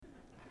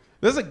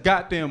There's a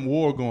goddamn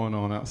war going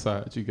on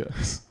outside, you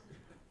guys,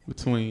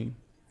 between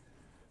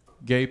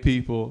gay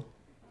people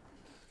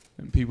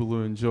and people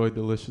who enjoy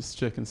delicious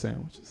chicken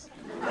sandwiches.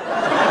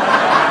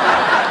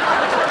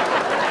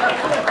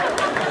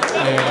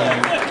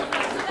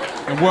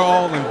 And we're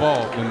all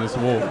involved in this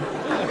war.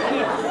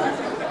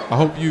 I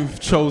hope you've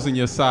chosen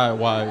your side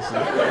wisely.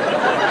 All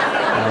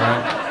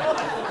right?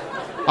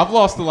 I've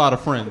lost a lot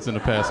of friends in the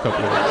past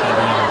couple of weeks. I'll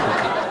be honest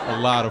with you. A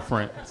lot of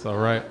friends, all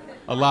right?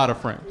 A lot of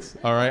friends,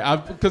 all right?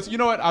 Because you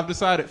know what? I've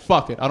decided,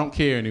 fuck it. I don't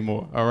care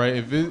anymore, all right?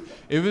 If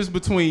it's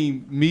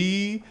between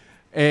me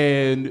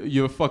and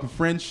your fucking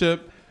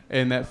friendship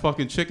and that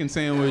fucking chicken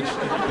sandwich,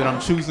 then I'm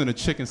choosing a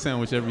chicken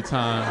sandwich every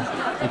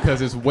time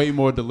because it's way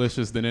more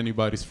delicious than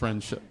anybody's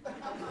friendship,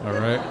 all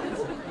right?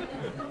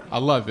 I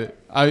love it.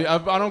 I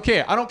don't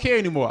care. I don't care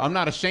anymore. I'm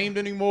not ashamed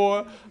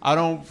anymore.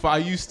 I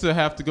used to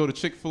have to go to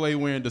Chik-fi-la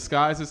wearing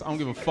disguises. I don't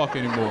give a fuck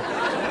anymore.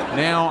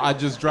 Now I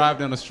just drive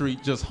down the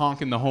street just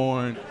honking the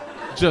horn,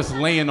 just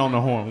laying on the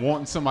horn,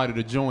 wanting somebody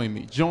to join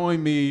me.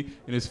 Join me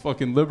in this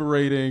fucking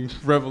liberating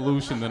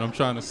revolution that I'm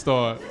trying to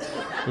start.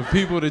 With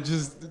people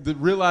that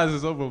realize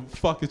it's over a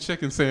fucking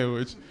chicken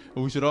sandwich,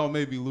 and we should all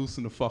maybe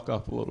loosen the fuck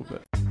up a little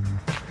bit.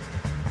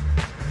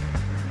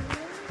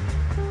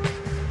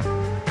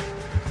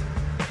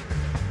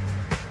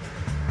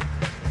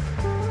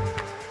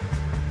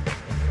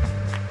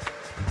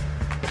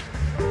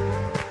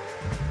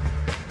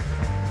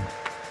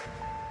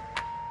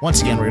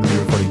 Once again, we're going to be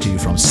recording to you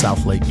from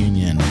South Lake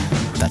Union.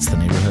 That's the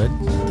neighborhood,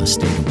 the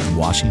state of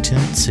Washington,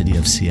 city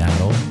of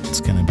Seattle.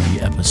 It's going to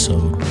be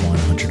episode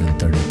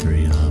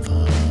 133 of,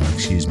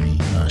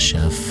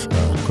 Chef,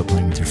 quit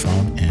playing with your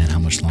phone, and how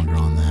much longer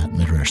on that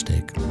mid-rare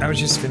steak? I was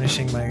just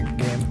finishing my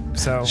game,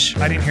 so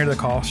sure. I didn't hear the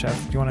call, Chef.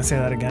 Do you want to say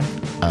that again?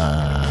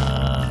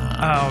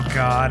 Oh,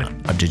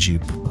 God. Did you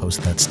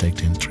post that steak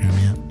to Instagram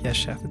yet? Yes,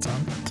 Chef, it's on.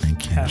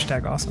 Thank you.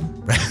 Hashtag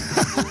awesome.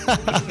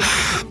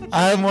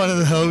 I'm one of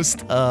the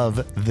hosts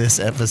of this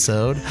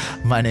episode.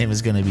 My name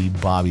is going to be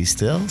Bobby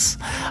Stills.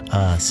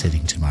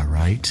 Sitting to my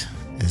right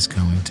is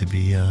going to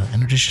be,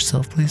 introduce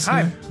yourself, please.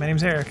 Hi, sir. my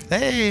name's Eric.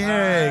 Hey,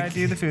 Eric. I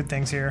do the food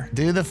things here.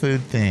 Do the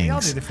food things. We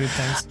all do the food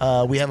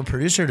things. We have a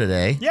producer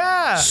today.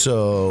 Yeah.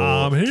 So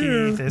I'm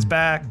here. Keith is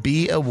back.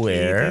 Be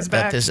aware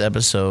that this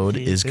episode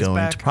is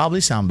going to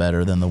probably sound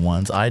better than the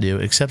ones I do,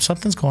 except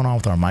something's going on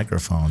with our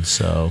microphone.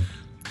 So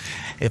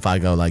if I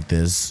go like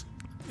this,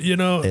 you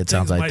know, it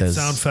sounds like this. It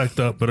might sound fucked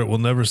up, but it will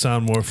never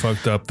sound more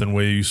fucked up than the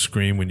way you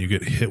scream when you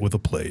get hit with a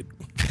plate.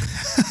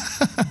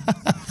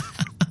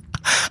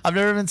 I've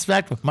never been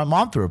smacked. My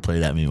mom threw a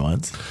plate at me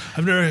once.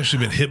 I've never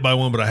actually been hit by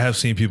one, but I have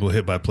seen people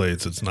hit by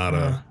plates. It's not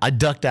a... I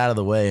ducked out of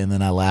the way, and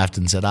then I laughed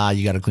and said,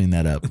 you got to clean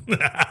that up.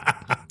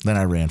 Then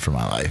I ran for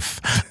my life.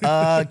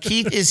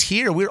 Keith is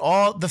here. We're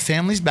all, the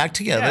family's back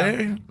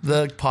together. Yeah.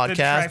 The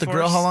podcast, the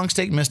Grill How Long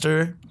Steak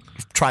Mr.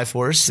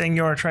 Triforce.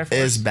 Senor Triforce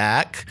is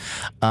back.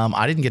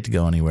 I didn't get to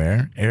go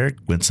anywhere. Eric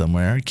went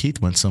somewhere.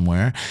 Keith went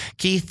somewhere.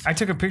 Keith, I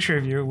took a picture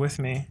of you with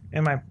me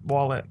in my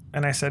wallet,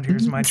 and I said,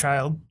 "Here's my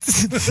child."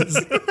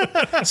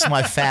 It's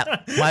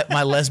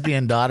my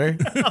lesbian daughter.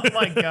 Oh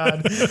my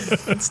God,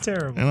 that's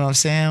terrible. You know what I'm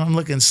saying? I'm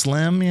looking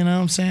slim. You know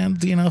what I'm saying?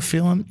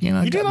 Feeling.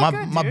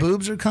 My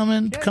boobs are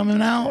coming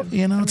out.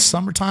 You know, it's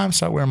summertime.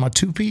 Start wearing my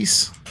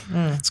two-piece.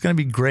 It's going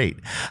to be great.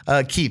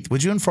 Keith,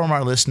 would you inform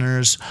our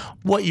listeners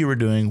what you were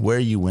doing, where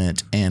you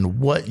went, and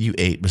what you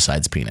ate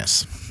besides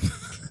penis?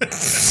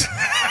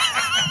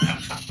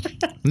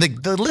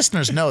 The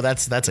listeners know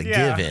that's a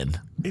given.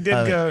 He did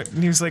go.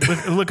 He was like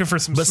looking for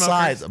some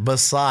besides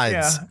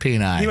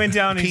penile. He went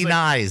down. He's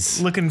like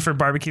looking for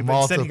barbecue,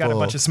 but instead he got a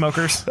bunch of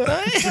smokers.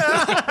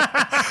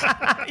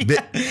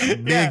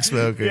 Big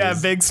smokers. Yeah,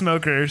 big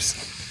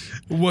smokers.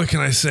 What can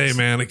I say,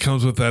 man? It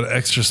comes with that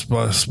extra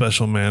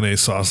special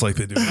mayonnaise sauce like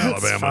they do in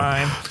Alabama.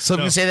 Fine. So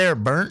we can say they're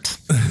burnt?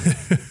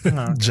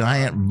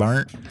 Giant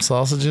burnt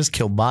sausages,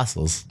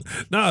 kielbasa's.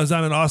 No, I was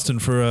down in Austin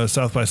for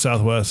South by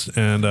Southwest.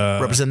 And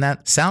represent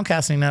that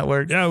Soundcasting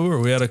Network. Yeah,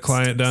 we had a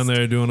client down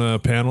there doing a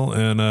panel,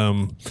 and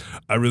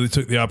I really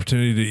took the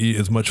opportunity to eat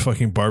as much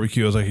fucking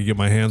barbecue as I could get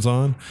my hands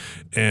on.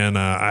 And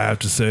I have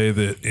to say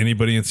that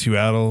anybody in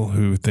Seattle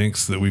who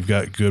thinks that we've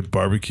got good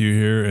barbecue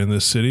here in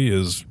this city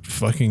is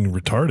fucking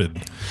retarded.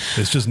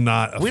 It's just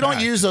not We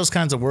don't use those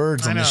kinds of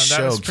words on this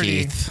show,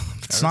 Keith.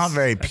 It's not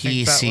very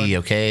PC,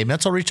 okay?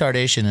 Mental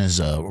retardation is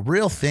a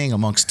real thing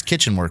amongst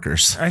kitchen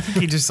workers. I think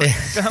he just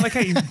I like how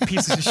you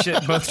pieces of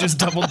shit both just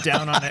doubled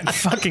down on it.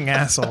 Fucking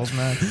assholes,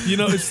 man. You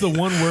know, it's the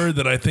one word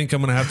that I think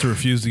I'm going to have to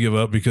refuse to give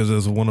up because,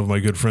 as one of my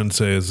good friends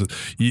says,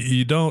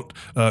 you don't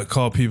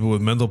call people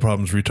with mental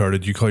problems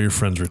retarded. You call your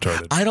friends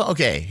retarded.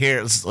 Okay,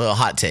 here's a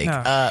hot take.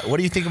 No. What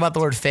do you think about the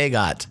word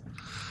fagot?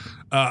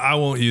 I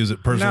won't use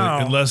it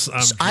personally unless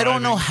I'm driving. I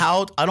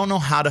don't know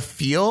how to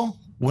feel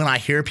when I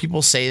hear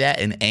people say that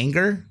in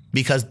anger,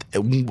 because a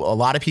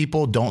lot of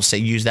people don't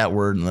use that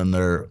word in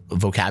their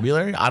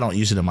vocabulary. I don't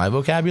use it in my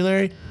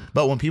vocabulary.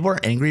 But when people are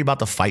angry about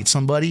to fight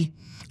somebody,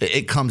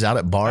 It comes out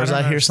at bars,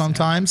 I hear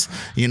sometimes.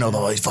 You know,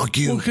 they're like, fuck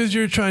you. Well, because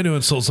you're trying to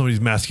insult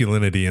somebody's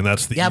masculinity, and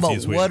that's the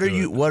easiest way to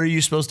do it. What are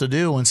you supposed to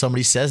do when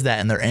somebody says that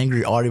and they're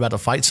angry, already about to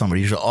fight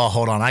somebody? You're like, oh,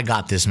 hold on, I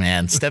got this,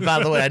 man. Step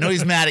out of the way. I know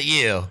he's mad at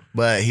you,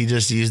 but he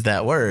just used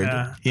that word.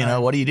 Yeah. You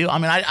know, what do you do? I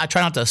mean, I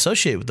try not to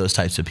associate with those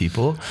types of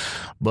people,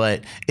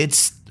 but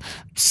it's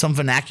some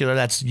vernacular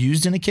that's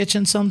used in the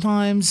kitchen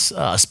sometimes,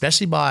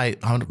 especially by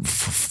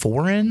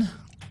foreign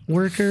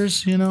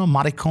workers. You know,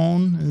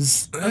 maricón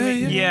is.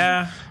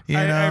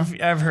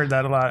 I've heard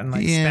that a lot in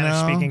like Spanish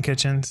speaking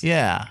kitchens.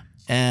 Yeah.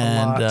 And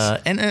a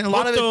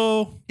lot of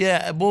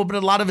it, but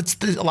a lot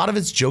of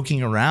it's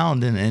joking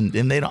around, and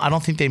they don't. I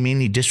don't think they mean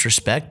any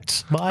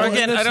disrespect by it.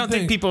 Again, I don't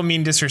think people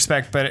mean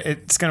disrespect, but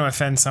it's going to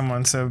offend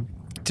someone, so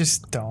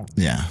just don't.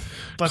 Yeah.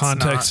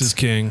 Context is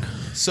king.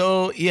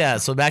 So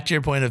back to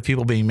your point of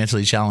people being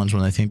mentally challenged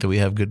when they think that we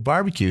have good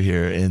barbecue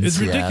here in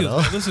Seattle.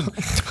 It's ridiculous. Listen,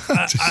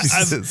 I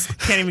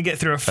can't even get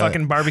through a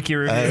fucking barbecue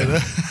review.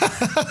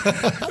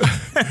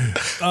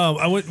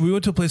 We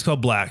went to a place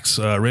called Black's,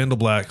 Randall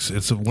Black's.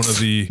 It's one of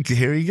the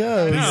here he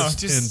goes.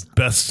 biggest and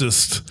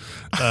bestest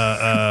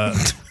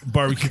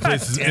barbecue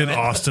places in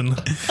Austin.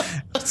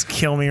 Just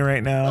kill me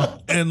right now.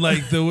 And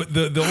like the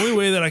only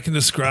way that I can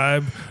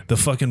describe the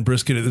fucking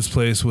brisket at this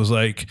place was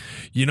like,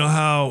 you know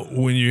how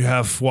when you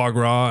have foie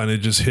gras and it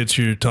just hits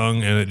your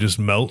tongue and it just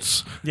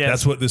melts? Yes.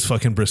 That's what this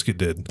fucking brisket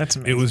did. That's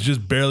amazing. It was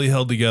just barely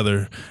held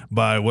together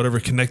by whatever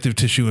connective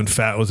tissue and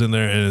fat was in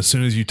there, and as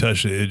soon as you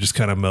touched it, it just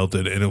kind of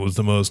melted, and it was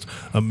the most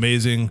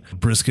amazing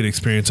brisket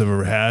experience I've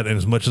ever had. And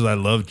as much as I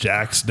love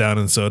Jack's down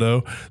in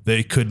Soto,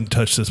 they couldn't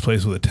touch this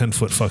place with a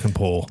 10-foot fucking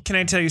pole. Can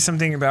I tell you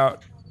something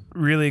about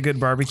really good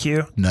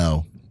barbecue?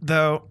 No.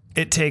 Though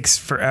it takes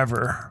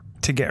forever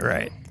to get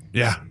right.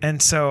 Yeah.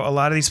 And so a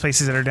lot of these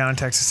places that are down in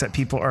Texas that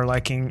people are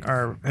liking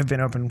have been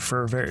open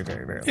for a very,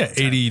 very, very long time.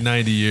 80,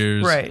 90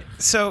 years. Right.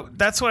 So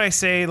that's what I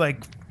say,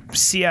 like,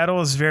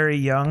 Seattle is very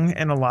young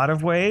in a lot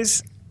of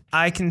ways.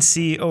 I can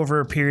see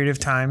over a period of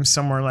time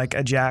somewhere like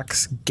a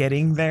Jack's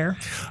getting there.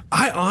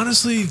 I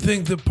honestly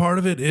think that part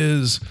of it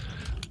is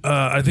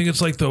I think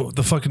it's like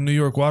the fucking New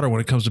York water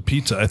when it comes to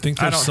pizza. I think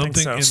there's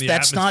something in the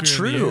That's not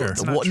true.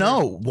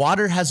 No,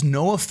 water has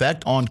no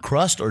effect on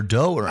crust or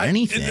dough or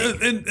anything.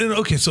 And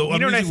okay, so you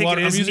know what I think it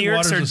is? New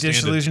Yorkers are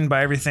disillusioned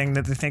by everything,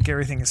 that they think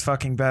everything is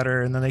fucking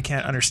better, and then they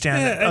can't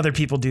understand that other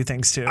people do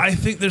things too. I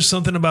think there's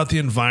something about the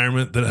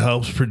environment that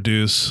helps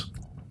produce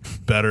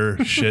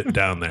better shit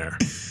down there.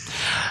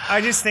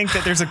 I just think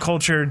that there's a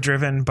culture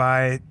driven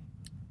by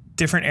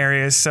different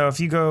areas. So if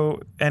you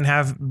go and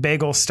have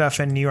bagel stuff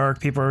in New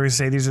York, people are going to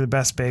say these are the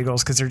best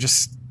bagels because they're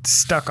just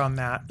stuck on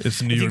that.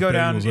 It's New York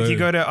bagels, if you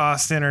go to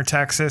Austin or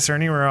Texas or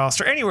anywhere else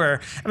or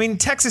anywhere, I mean,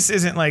 Texas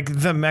isn't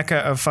like the mecca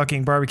of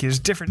fucking barbecue. There's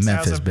different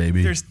Memphis, styles of,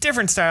 baby. There's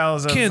different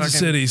styles of Kansas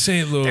City,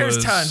 St. Louis,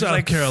 there's tons. South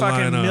like Carolina,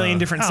 fucking million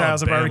different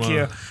styles of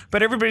barbecue.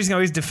 But everybody's gonna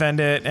always defend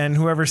it, and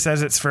whoever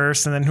says it's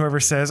first, and then whoever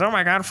says, oh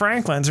my God,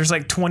 Franklin's, there's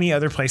like 20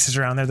 other places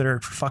around there that are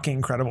fucking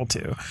incredible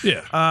too.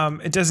 Yeah.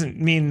 It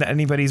doesn't mean that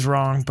anybody's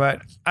wrong,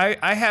 but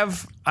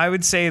I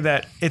would say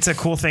that it's a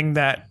cool thing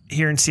that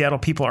here in Seattle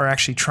people are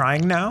actually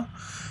trying now,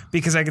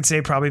 because I could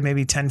say probably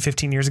maybe 10,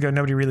 15 years ago,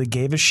 nobody really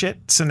gave a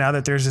shit. So now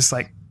that there's this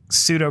like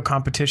pseudo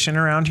competition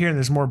around here and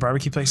there's more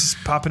barbecue places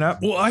popping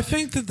up. Well, I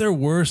think that there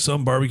were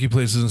some barbecue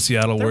places in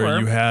Seattle where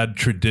you had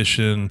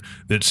tradition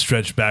that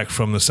stretched back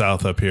from the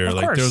South up here.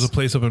 Like there was a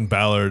place up in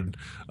Ballard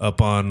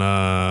up on,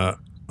 I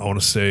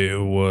want to say it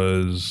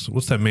was,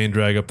 what's that main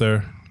drag up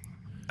there?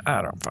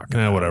 I don't fucking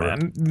know. Whatever.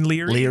 Man.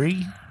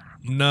 Leary?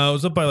 No, it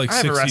was up by like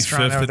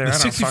 65th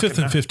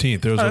and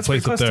 15th. There was a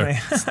place up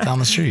there. Down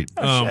the street.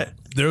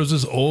 There was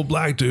this old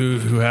black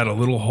dude who had a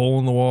little hole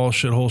in the wall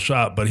shithole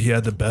shop, but he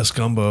had the best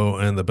gumbo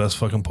and the best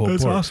fucking pulled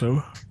pork. That's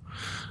awesome.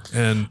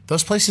 And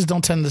those places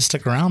don't tend to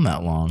stick around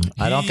that long.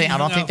 I don't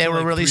think they were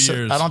like really.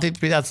 I don't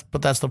think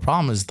that's the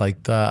problem. Is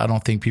like I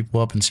don't think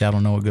people up in Seattle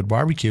know what good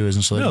barbecue is,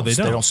 and so they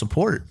don't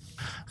support.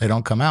 They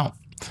don't come out,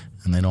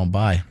 and they don't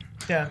buy.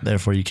 Yeah.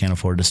 Therefore, you can't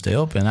afford to stay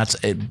open.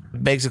 It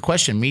begs the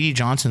question. Meaty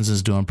Johnson's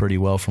is doing pretty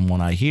well from what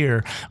I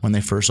hear. When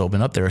they first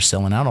opened up, they were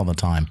selling out all the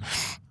time.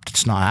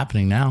 It's not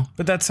happening now.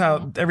 But that's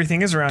how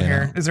everything is around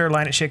here. Is there a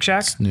line at Shake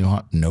Shack?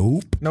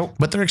 Nope. Nope.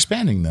 But they're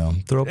expanding though.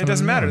 It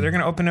doesn't matter. They're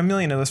going to open 1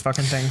 million of those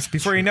fucking things.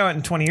 Before you know it,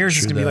 in 20 years,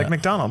 it's going to be like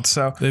McDonald's.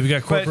 So they've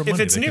got corporate money. If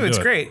it's new, it's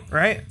great,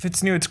 right? If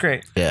it's new, it's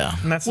great. Yeah.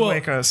 And that's the way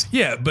it goes.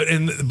 Yeah, but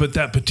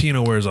that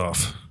patina wears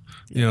off.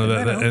 You know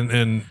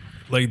and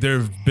like there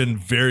have been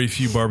very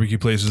few barbecue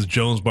places.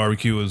 Jones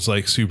Barbecue was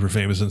like super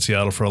famous in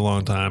Seattle for a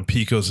long time.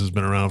 Pecos has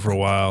been around for a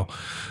while,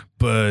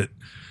 but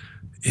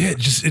yeah,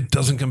 it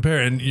doesn't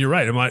compare. And you're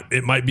right.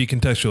 It might be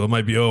contextual. It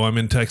might be, I'm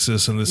in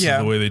Texas and this is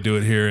the way they do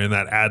it here, and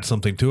that adds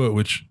something to it.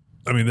 Which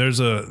I mean, there's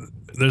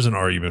an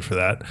argument for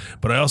that,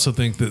 but I also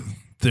think that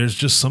there's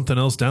just something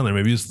else down there.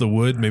 Maybe it's the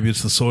wood. Maybe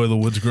it's the soil the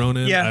wood's grown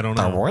in. Yeah. I don't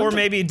know. Or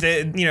maybe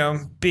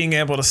being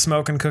able to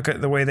smoke and cook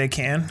it the way they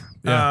can.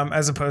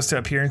 as opposed to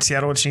up here in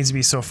Seattle, which needs to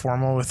be so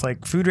formal with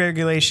like food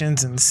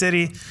regulations in the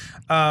city.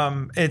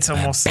 It's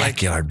almost like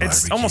backyard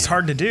it's barbecue. almost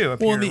hard to do up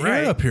Well, here. and the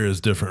air up here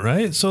is different,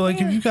 right? So like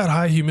if you've got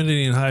high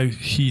humidity and high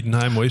heat and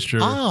high moisture,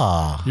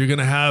 you're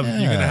gonna have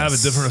a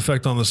different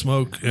effect on the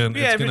smoke, and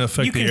it's gonna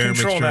affect the air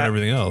mixture and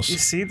everything else. You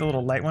see, the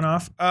little light went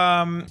off.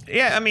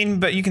 Yeah, I mean,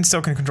 but you can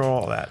still control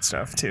all that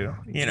stuff too.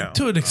 You know,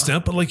 to an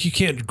extent, but like you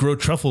can't grow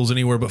truffles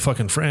anywhere but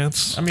fucking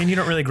France. I mean, you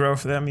don't really grow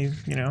for them. You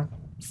know,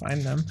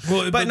 find them.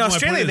 Well, but in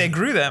Australia, they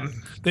grew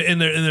them.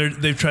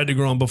 They've tried to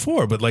grow them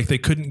before, but like they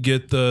couldn't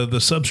get the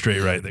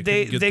substrate right.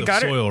 They couldn't get the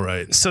soil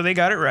right. So they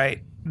got it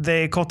right.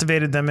 They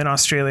cultivated them in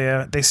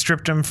Australia. They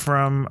stripped them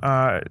from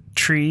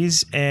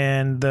trees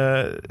and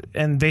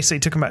basically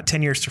took them about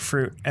 10 years to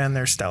fruit, and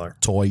they're stellar.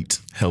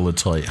 Hella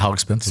tight. How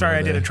expensive? Sorry, are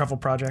I did they? a truffle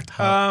project.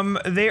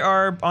 They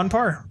are on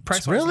par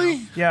price.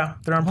 Really? Yeah,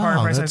 they're on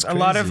par price. That's A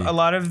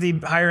lot of the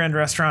higher end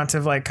restaurants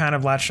have like kind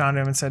of latched onto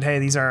them and said, "Hey,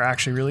 these are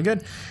actually really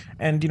good,"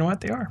 and you know what?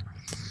 They are.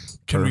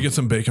 Can we get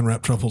some bacon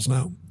wrapped truffles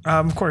now?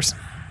 Of course.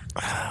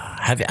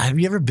 Have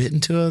you ever bitten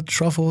to a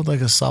truffle,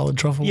 like a solid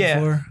truffle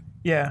before?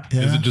 Yeah.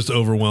 Is it just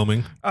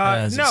overwhelming?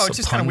 No, it's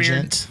just kind of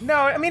weird. No,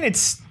 I mean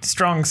it's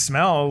strong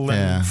smell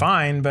and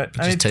fine, but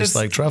it tastes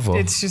like truffle.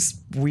 It's just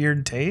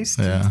weird taste.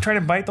 Yeah. Try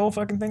to bite the whole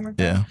fucking thing like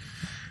that. Yeah.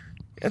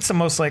 It's the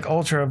most like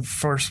ultra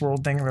first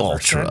world thing I've ever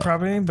said,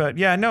 probably. But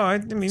yeah, no, I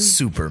mean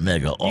super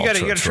mega ultra.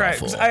 You gotta try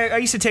it. I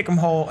used to take them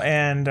whole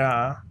and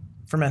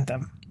ferment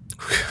them.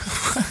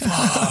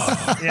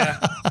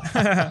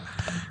 Yeah.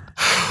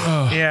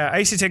 Yeah, I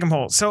used to take them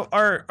whole. So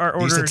our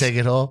orders. You used to take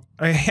it whole?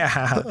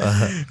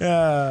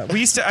 Yeah. I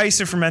used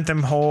to ferment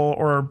them whole,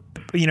 or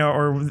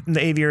the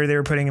aviary, they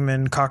were putting them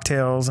in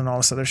cocktails and all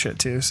this other shit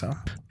too. So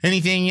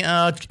anything,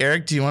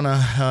 Eric? Do you want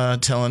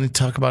to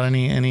talk about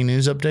any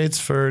news updates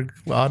for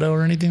Otto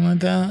or anything like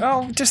that?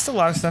 Oh, just a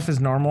lot of stuff is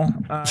normal.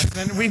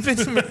 We've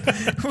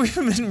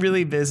been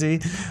really busy.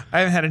 I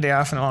haven't had a day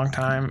off in a long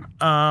time.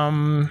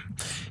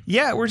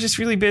 Yeah, we're just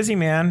really busy,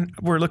 man.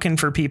 We're looking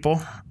for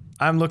people.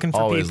 I'm looking for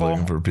Always people.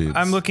 Looking for peeps.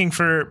 I'm looking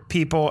for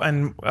people,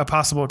 and a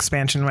possible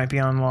expansion might be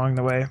on along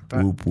the way.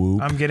 But whoop,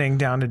 whoop. I'm getting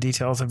down to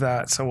details of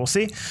that, so we'll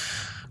see.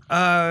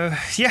 So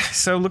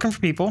looking for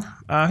people.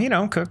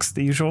 Cooks,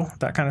 the usual,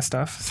 that kind of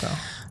stuff. So.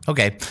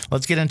 Okay,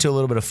 let's get into a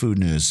little bit of food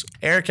news.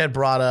 Eric had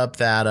brought up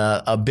that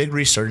a big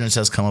resurgence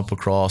has come up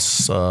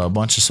across a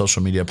bunch of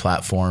social media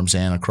platforms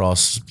and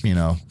across,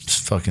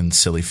 fucking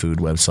silly food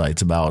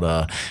websites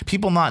about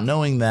people not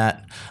knowing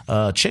that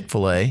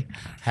Chick-fil-A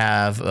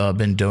have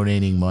been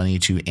donating money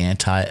to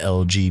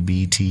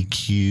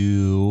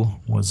anti-LGBTQ.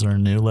 Was there a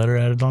new letter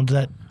added onto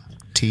that?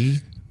 T?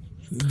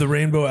 The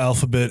rainbow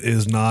alphabet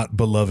is not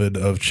beloved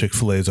of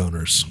Chick-fil-A's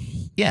owners.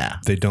 Yeah.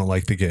 They don't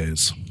like the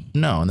gays.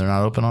 No, and they're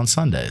not open on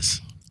Sundays.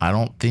 I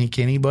don't think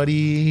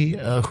anybody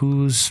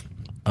who's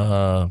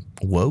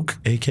woke,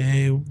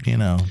 aka,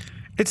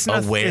 it's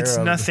aware it's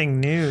of nothing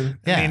new.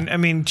 Yeah. I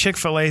mean,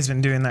 Chick-fil-A's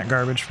been doing that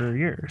garbage for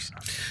years.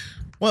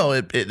 Well,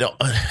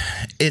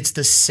 it's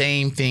the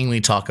same thing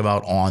we talk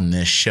about on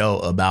this show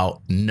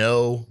about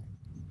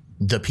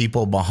the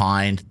people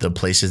behind the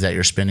places that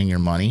you're spending your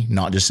money,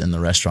 not just in the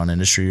restaurant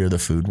industry or the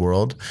food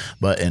world,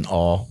 but in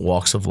all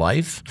walks of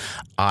life.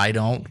 I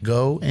don't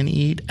go and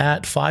eat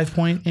at 5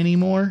 Point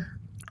anymore.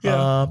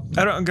 Yeah,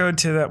 I don't go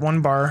to that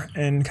one bar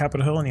in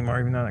Capitol Hill anymore,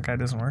 even though that guy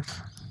doesn't work.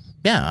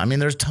 Yeah, I mean,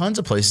 there's tons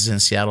of places in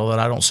Seattle that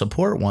I don't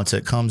support once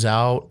it comes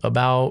out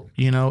about,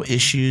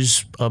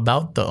 issues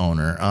about the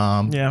owner.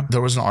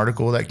 There was an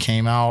article that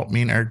came out.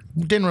 Me and Eric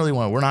didn't really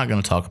we're not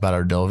going to talk about it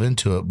or delve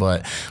into it,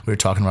 but we were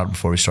talking about it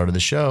before we started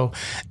the show.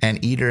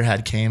 And Eater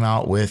had came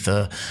out with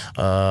a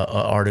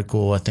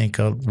article, I think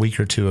a week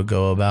or two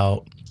ago,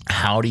 about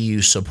how do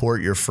you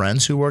support your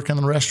friends who work in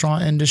the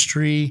restaurant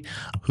industry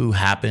who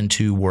happen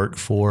to work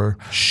for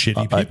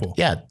shitty people?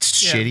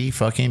 Shitty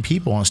fucking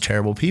people and it's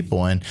terrible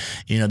people. And,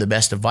 the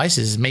best advice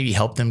is maybe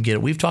help them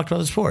we've talked about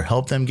this before,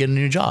 help them get a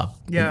new job.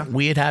 Yeah.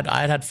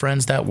 I had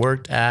friends that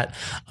worked at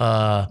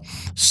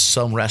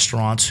some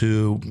restaurants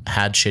who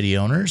had shitty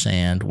owners.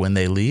 And when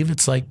they leave,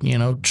 it's like,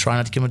 try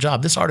not to give them a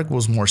job. This article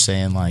was more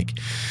saying like,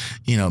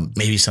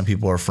 maybe some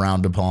people are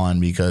frowned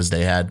upon because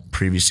they had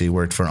previously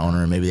worked for an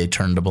owner and maybe they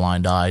turned a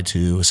blind eye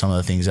to some of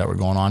the things that were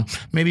going on.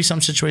 Maybe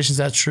some situations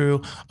that's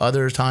true.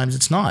 Other times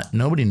it's not.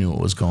 Nobody knew what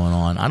was going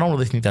on. I don't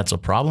really think that's a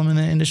problem in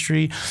the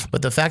industry.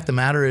 But the fact of the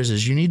matter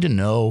is you need to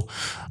know,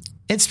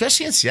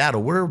 especially in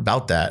Seattle, we're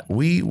about that.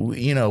 We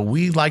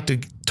like to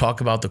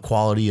talk about the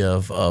quality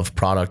of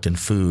product and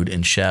food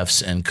and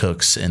chefs and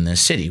cooks in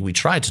this city. We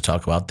try to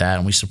talk about that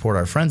and we support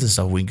our friends and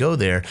stuff. We go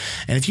there.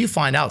 And if you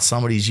find out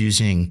somebody's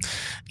using,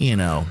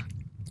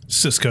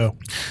 Cisco.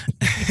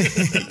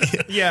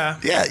 Yeah.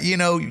 Yeah,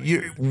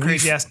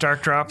 crazy ass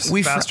dark drops,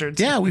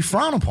 bastards. We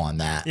frown upon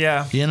that.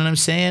 Yeah. You know what I'm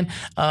saying?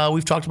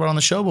 We've talked about on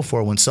the show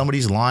before when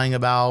somebody's lying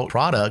about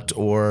product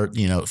or,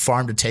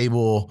 farm to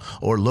table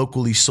or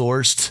locally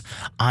sourced.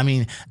 I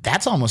mean,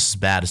 that's almost as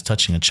bad as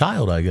touching a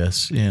child, I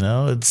guess.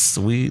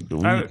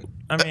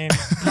 I mean,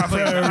 probably.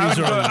 Priorities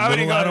are a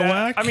little out of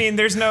whack. I mean,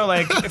 there's no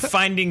like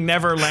Finding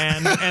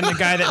Neverland and the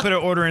guy that put an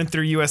order in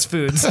through U.S.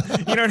 Foods.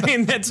 You know what I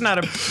mean? That's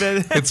not a.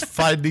 It's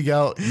finding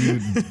out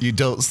you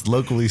don't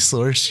locally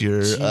source your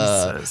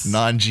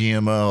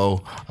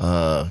non-GMO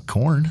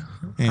corn.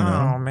 You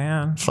know? Oh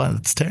man, Fun.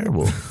 It's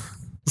terrible.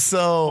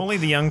 So only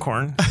the young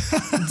corn.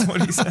 That's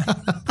what he said.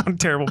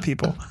 Terrible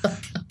people.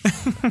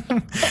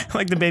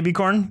 Like the baby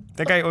corn.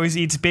 That guy always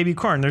eats baby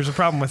corn. There's a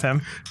problem with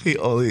him. he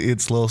only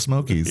eats Little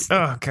Smokies.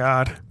 Oh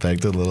God. Back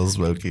to Little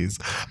Smokies.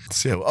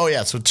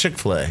 So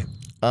Chick-fil-A.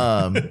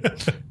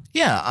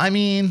 Yeah, I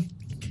mean,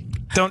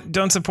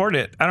 Don't support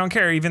it. I don't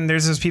care. Even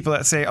there's those people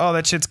that say, "Oh,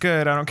 that shit's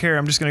good. I don't care.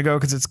 I'm just gonna go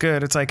because it's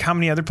good." It's like, how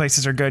many other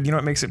places are good? You know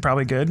what makes it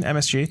probably good?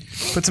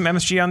 MSG. Put some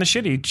MSG on the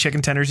shitty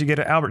chicken tenders you get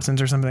at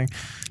Albertsons or something.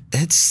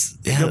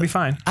 You'll be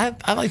fine.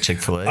 I like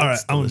Chick-fil-A. All right,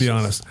 I'm going to be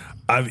honest.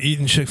 I've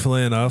eaten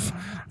Chick-fil-A enough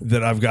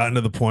that I've gotten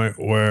to the point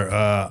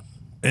where,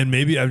 and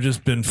maybe I've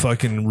just been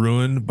fucking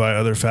ruined by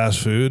other fast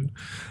food.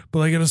 But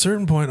like at a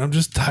certain point, I'm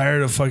just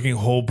tired of fucking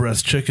whole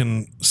breast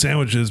chicken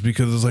sandwiches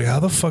because it's like, how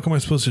the fuck am I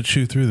supposed to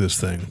chew through this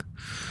thing?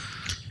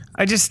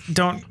 I just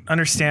don't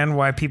understand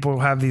why people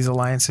have these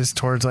alliances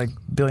towards like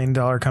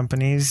billion-dollar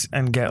companies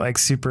and get like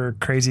super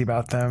crazy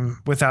about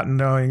them without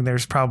knowing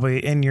there's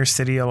probably in your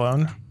city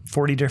alone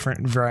 40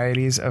 different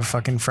varieties of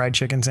fucking fried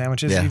chicken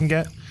sandwiches you can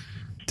get.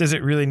 Does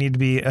it really need to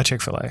be a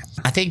Chick-fil-A?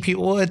 I think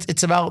people,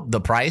 it's about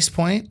the price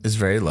point is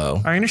very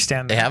low. I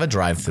understand that. They have a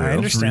drive-through. I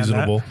understand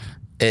Reasonable.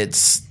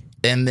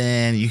 And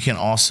then you can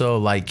also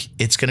like,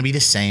 it's going to be the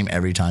same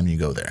every time you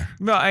go there.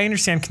 Well, I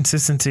understand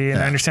consistency,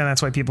 and I understand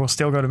that's why people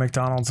still go to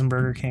McDonald's and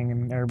Burger King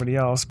and everybody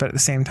else. But at the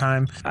same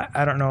time,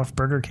 I don't know if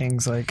Burger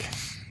King's like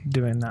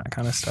doing that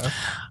kind of stuff.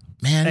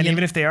 Man, And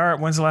even if they are,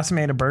 when's the last time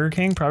they made a Burger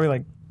King? Probably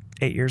like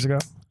 8 years ago.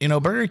 You know,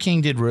 Burger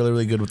King did really,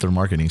 really good with their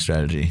marketing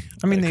strategy.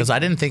 I mean, because I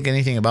didn't think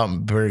anything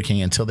about Burger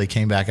King until they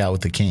came back out with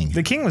the King.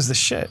 The King was the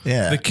shit.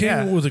 Yeah. The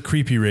King was a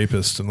creepy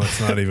rapist, and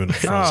let's not even.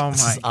 Oh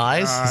my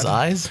His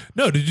eyes.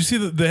 No, did you see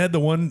that they had the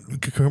one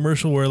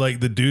commercial where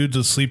like the dude's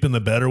asleep in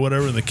the bed or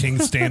whatever, and the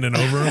King's standing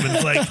over him, and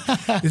it's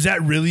like, is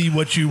that really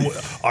what you?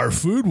 Our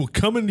food will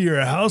come into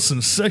your house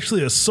and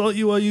sexually assault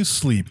you while you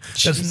sleep.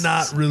 That's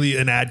not really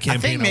an ad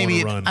campaign I want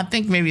to run. I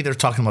think maybe they're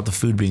talking about the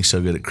food being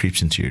so good it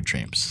creeps into your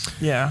dreams.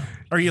 Yeah.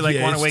 Or you like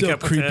want to wake still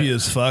up with creepy it.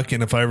 as fuck,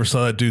 and if I ever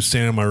saw that dude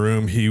standing in my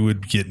room, he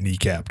would get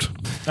kneecapped.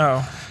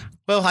 Oh.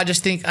 Well, I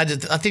think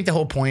the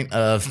whole point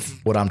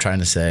of what I'm trying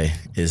to say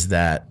is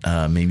that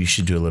maybe you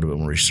should do a little bit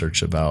more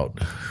research about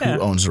who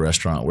owns the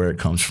restaurant, where it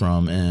comes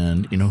from,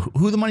 and you know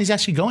who the money's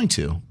actually going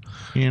to.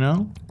 You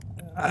know.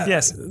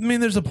 Yes. I mean,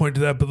 there's a point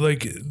to that, but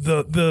like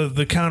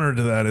the counter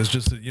to that is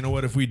just that, you know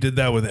what? If we did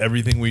that with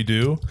everything we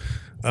do,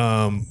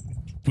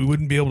 we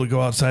wouldn't be able to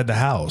go outside the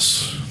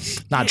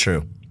house. Not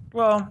true.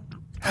 Well,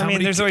 I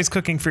mean, there's always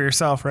cooking for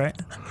yourself, right?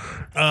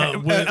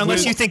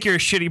 Unless you think you're a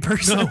shitty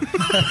person.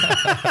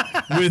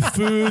 With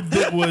food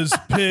that was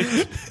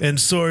picked and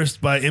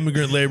sourced by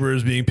immigrant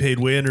laborers being paid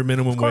way under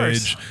minimum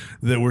wage,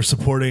 that we're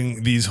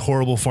supporting these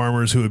horrible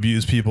farmers who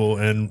abuse people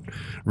and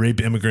rape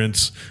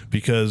immigrants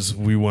because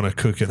we want to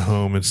cook at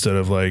home instead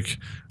of like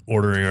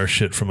ordering our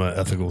shit from an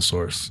ethical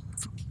source.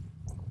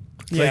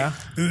 Yeah.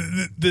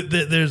 At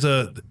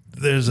the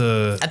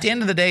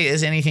end of the day,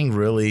 is anything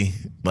really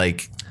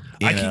like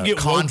can get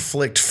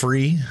conflict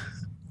free?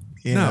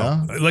 You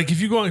know? Like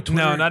if you go on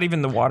Twitter, No, not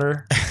even the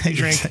water you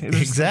drink.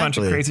 There's a bunch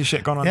of crazy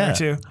shit going on there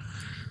too.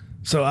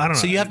 So I don't know.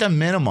 So you have to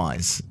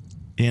minimize.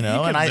 You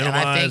know, and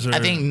I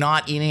think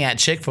not eating at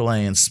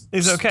Chick-fil-A is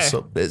okay.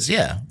 So that's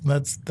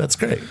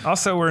great.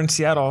 Also, we're in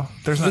Seattle.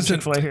 There's no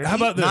Chick-fil-A here. How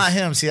about this? Not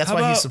him. See, that's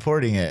why he's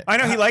supporting it. I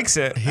know he likes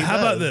it. How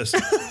about this?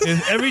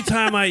 If every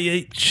time I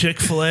eat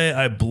Chick-fil-A,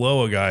 I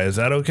blow a guy. Is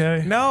that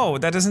okay? No,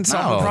 that doesn't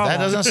solve the problem.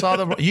 That doesn't solve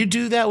the problem. You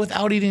do that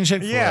without eating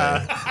Chick-fil-A.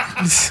 Yeah.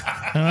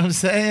 You know what I'm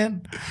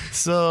saying?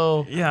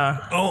 So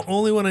Yeah.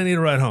 Only when I need a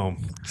ride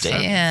home.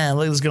 Damn,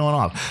 look what's going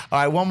on. All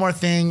right, one more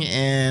thing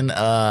in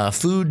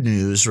food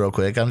news real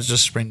quick. I'm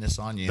just spring this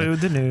on you.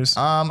 Food the news.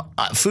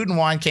 Food and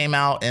Wine came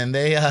out and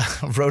they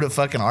wrote a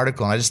fucking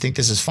article, and I just think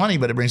this is funny,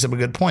 but it brings up a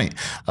good point.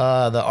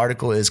 The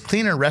article is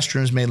cleaner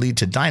restrooms may lead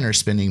to diners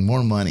spending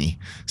more money,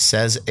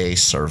 says a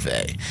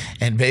survey.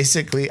 And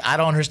basically, I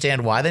don't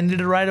understand why they need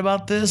to write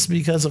about this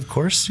because, of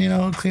course, you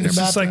know, cleaner It's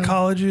the bathroom.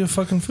 psychology of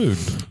fucking food.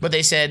 But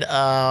they said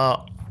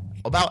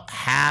about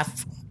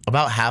half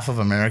of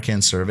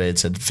Americans surveyed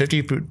said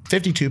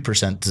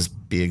 52% to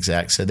be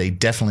exact said they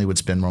definitely would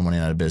spend more money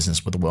on a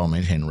business with a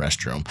well-maintained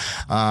restroom.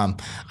 I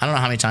don't know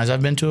how many times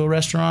I've been to a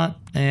restaurant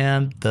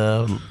and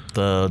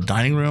the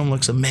dining room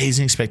looks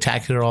amazing,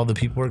 spectacular, all the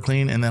people are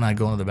clean, and then I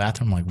go into the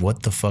bathroom like,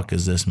 what the fuck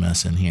is this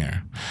mess in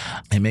here?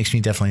 It makes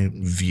me definitely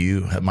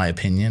view my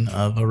opinion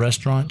of a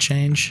restaurant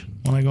change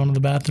when I go into the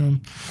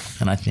bathroom,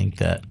 and I think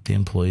that the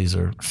employees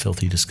are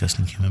filthy,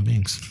 disgusting human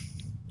beings.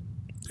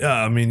 Yeah,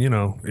 I mean, you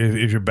know,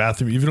 if your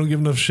bathroom, if you don't give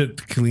enough shit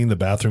to clean the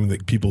bathroom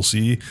that people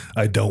see,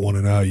 I don't want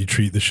to know how you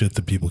treat the shit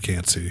that people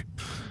can't see.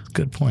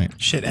 Good point.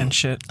 Shit and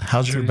shit.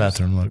 How's your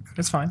bathroom look?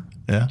 It's fine.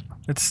 Yeah.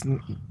 It's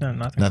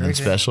nothing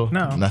crazy. Special.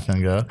 No.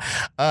 Nothing go.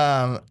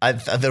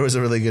 There was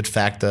a really good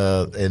fact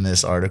in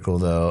this article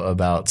though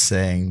about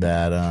saying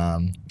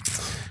that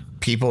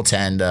people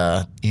tend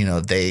to,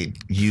 they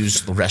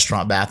use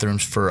restaurant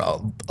bathrooms for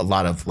a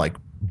lot of like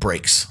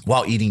breaks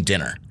while eating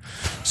dinner.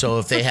 So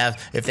if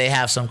they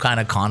have some kind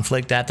of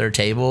conflict at their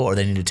table, or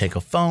they need to take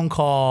a phone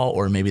call,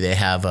 or maybe they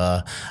have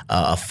a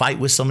fight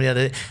with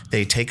somebody,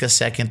 they take a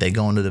second, they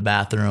go into the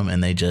bathroom,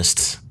 and they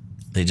just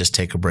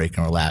take a break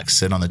and relax,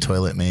 sit on the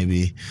toilet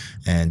maybe,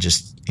 and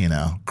just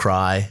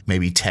cry,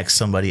 maybe text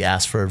somebody,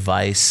 ask for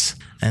advice,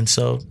 and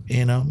so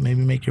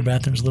maybe make your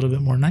bathrooms a little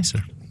bit more nicer.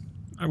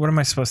 What am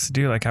I supposed to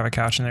do? Like have a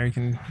couch in there you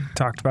can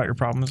talk about your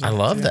problems? I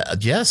love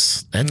that.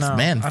 Yes.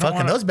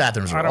 Those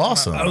bathrooms are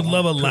awesome. I would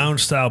love a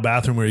lounge style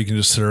bathroom where you can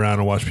just sit around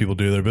and watch people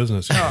do their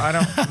business. No, I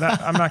don't.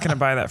 I'm not going to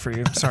buy that for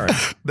you. Sorry.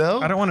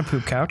 No? I don't want a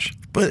poop couch.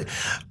 But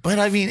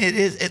I mean,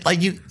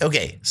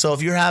 so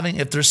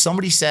if there's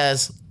somebody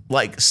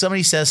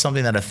says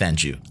something that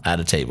offends you at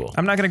a table.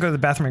 I'm not going to go to the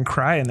bathroom and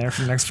cry in there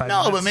for the next 5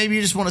 minutes. No, but maybe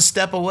you just want to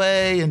step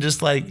away and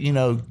just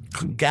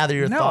gather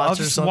your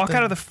thoughts or something. No, I'll just walk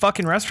out of the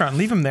fucking restaurant and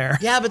leave them there.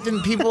 Yeah, but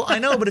then people, I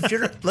know, but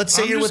if let's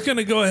say I'm just going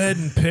to go ahead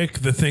and pick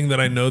the thing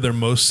that I know they're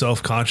most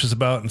self-conscious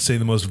about and say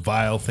the most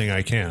vile thing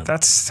I can.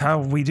 That's how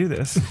we do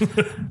this.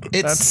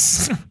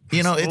 It's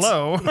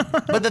low.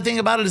 But the thing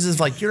about it is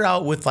like you're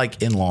out with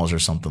like in-laws or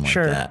something like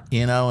that,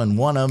 and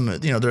one of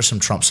them, there's some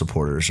Trump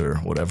supporters or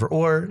whatever,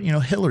 or,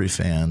 Hillary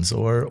fans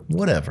or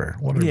whatever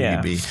you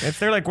be. If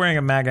they're like wearing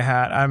a MAGA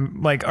hat,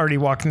 I'm like already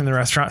walking in the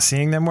restaurant,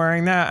 seeing them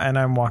wearing that, and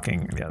I'm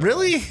walking the other way.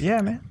 Really?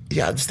 Yeah, man.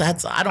 Yeah,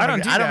 I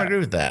don't agree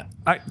with that.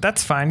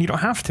 That's fine. You don't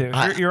have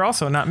to. You're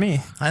also not me.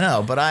 I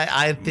know, but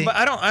I think. But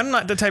I'm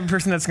not the type of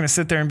person that's going to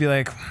sit there and be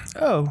like,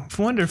 "Oh,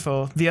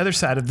 wonderful." The other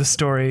side of the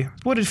story.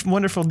 What a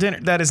wonderful dinner.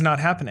 That is not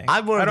happening.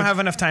 I don't have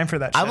enough time for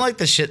that. I'm like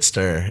the shit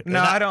stir.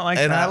 No, I don't like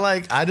that.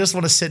 And I just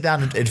want to sit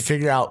down and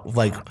figure out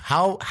like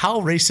how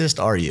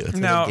racist are you?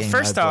 No,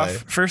 first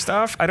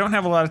off, I don't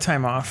have a lot of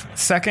time off.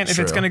 Second, if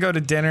it's going to go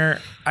to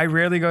dinner, I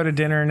rarely go to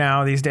dinner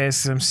now these days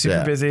because I'm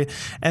super busy.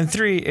 And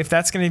 3, if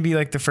that's going to be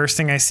like the first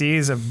thing I see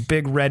is a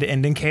big red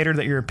indicator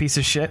that you're a piece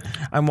of shit,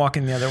 I'm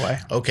walking the other way.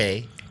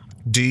 Okay.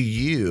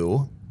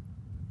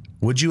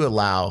 Would you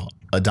allow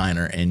a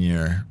diner in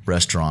your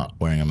restaurant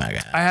wearing a MAGA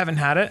hat? I haven't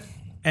had it,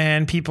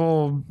 and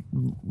people,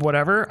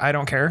 whatever, I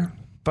don't care,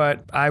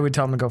 but I would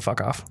tell them to go fuck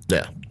off.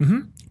 Yeah.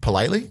 Mm-hmm.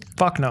 Politely?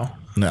 Fuck no.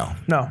 No.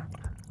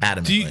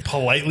 Adamantly.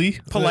 Politely?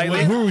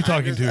 Politely. Who are we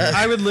talking to?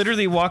 I would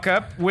literally walk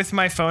up with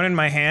my phone in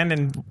my hand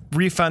and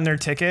refund their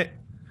ticket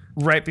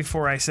right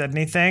before I said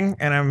anything,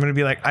 and I'm going to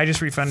be like, I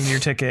just refunded your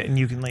ticket and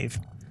you can leave.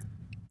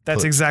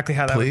 That's exactly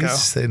how that would go.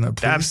 Please say no,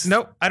 please.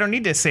 Nope. I don't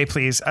need to say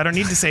please. I don't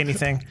need to say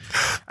anything.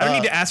 I don't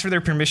need to ask for their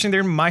permission.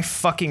 They're my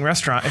fucking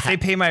restaurant. If they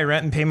pay my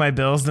rent and pay my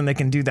bills, then they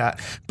can do that.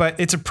 But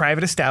it's a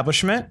private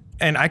establishment,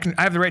 and I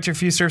have the right to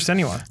refuse service to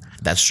anyone.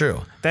 That's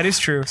true. That is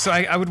true. So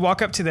I would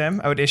walk up to them,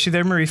 I would issue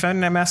them a refund,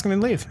 and I'm asking them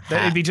to leave.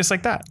 It'd be just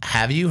like that.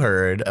 Have you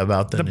heard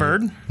about the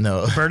bird?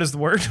 No. The bird is the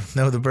word?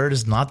 No, the bird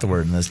is not the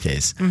word in this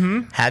case.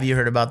 Mm-hmm. Have you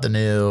heard about the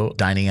new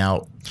dining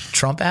out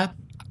Trump app?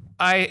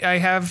 I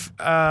have,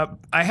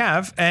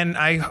 and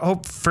I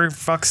hope for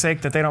fuck's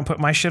sake that they don't put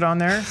my shit on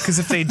there, because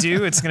if they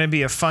do, it's going to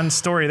be a fun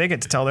story they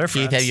get to tell their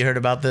friends. Keith, have you heard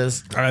about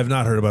this? I have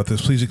not heard about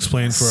this. Please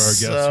explain for our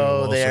guests.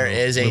 So there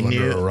is a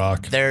new.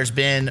 There's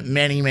been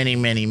many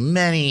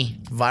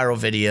viral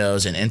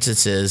videos and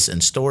instances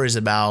and stories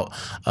about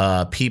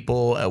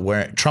people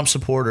wearing Trump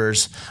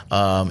supporters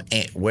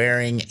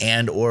wearing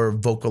and or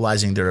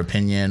vocalizing their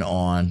opinion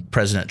on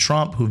President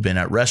Trump, who've been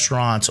at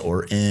restaurants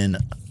or in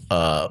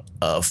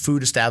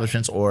food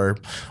establishments or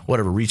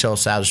whatever retail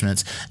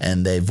establishments,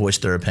 and they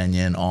voiced their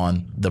opinion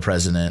on the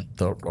president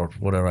or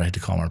whatever I had to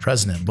call him, our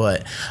president.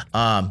 But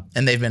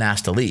and they've been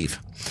asked to leave.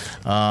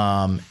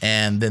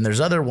 And then there's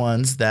other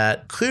ones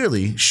that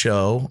clearly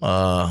show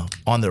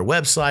on their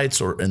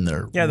websites or in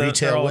their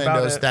retail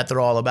windows that they're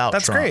all about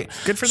That's Trump. Great.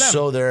 Good for them.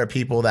 So there are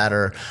people that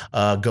are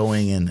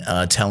going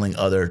and telling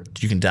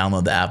you can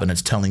download the app and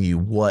it's telling you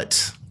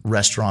what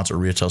restaurants or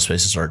retail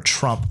spaces are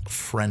Trump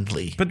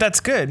friendly. But that's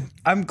good.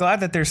 I'm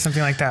glad that there's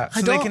something like that.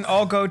 So they can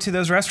all go to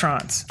those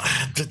restaurants.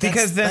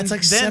 Because then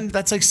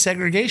that's like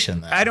segregation.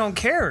 Then. I don't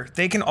care.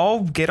 They can all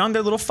get on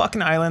their little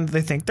fucking island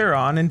they think they're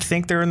on and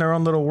think they're in their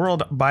own little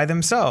world by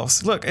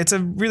themselves. Look, it's a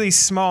really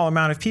small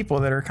amount of people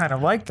that are kind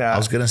of like that. I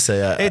was going to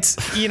say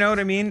it's, you know what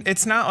I mean?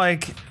 It's not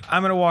like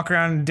I'm going to walk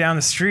around down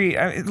the street.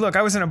 Look,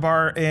 I was in a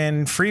bar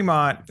in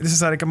Fremont. This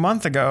is like a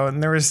month ago,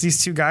 and there was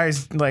these two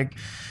guys like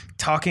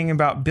talking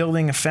about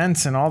building a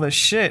fence and all this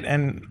shit.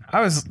 And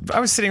I was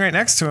sitting right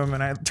next to him,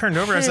 and I turned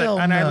over. I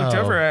looked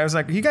over. I was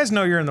like, "You guys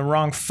know you're in the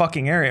wrong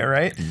fucking area,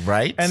 right?"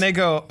 Right. And they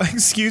go,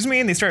 "Excuse me,"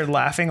 and they started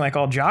laughing like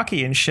all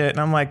jockey and shit. And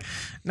I'm like,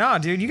 "No,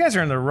 dude, you guys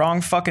are in the wrong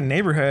fucking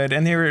neighborhood."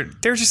 And they're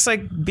just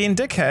like being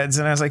dickheads.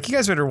 And I was like, "You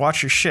guys better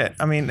watch your shit."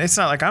 I mean, it's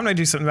not like I'm gonna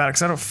do something about it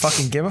because I don't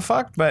fucking give a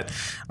fuck. But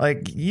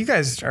like, you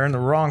guys are in the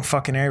wrong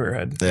fucking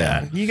neighborhood.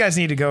 Yeah. You guys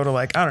need to go to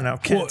like, I don't know,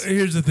 Kent. Well,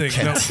 here's the thing.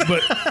 No,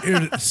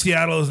 but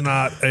Seattle is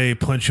not a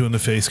punch you in the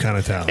face kind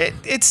of town.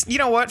 It's, you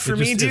know what, for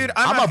me, dude,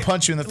 I'm a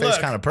punch you in the face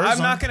kind of person. I'm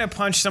not going to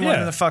punch someone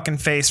in the fucking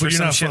face for But you're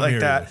some not shit from like here.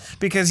 that.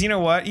 Because you know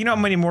what? You know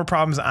how many more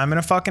problems I'm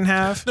going to fucking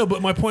have? No,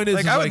 but my point is,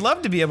 Like, I would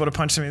love to be able to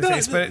punch somebody in the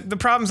face, but the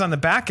problems on the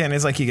back end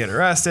is like you get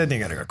arrested and you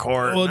got to go to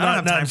court. well, I don't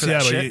have not time in for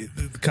that Seattle.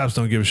 shit. The cops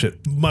don't give a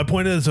shit. My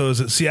point is, though, is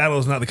that Seattle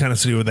is not the kind of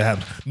city where they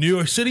have New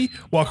York City.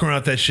 Walk around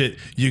with that shit,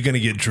 you're gonna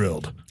get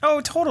drilled.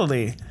 Oh,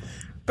 totally.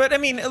 But I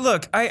mean,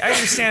 look, I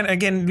understand.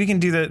 Again, we can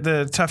do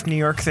the tough New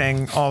York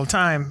thing all the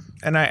time,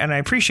 and I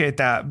appreciate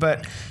that.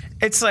 But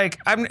it's like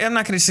I'm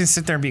not going to just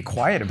sit there and be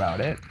quiet about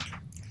it.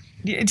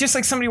 Just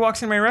like somebody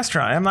walks in my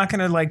restaurant, I'm not going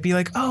to like be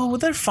like, "Oh, well,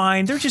 they're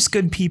fine. They're just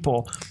good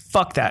people."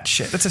 Fuck that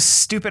shit. That's a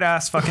stupid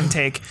ass fucking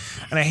take,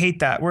 and I hate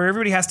that. Where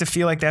everybody has to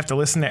feel like they have to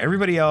listen to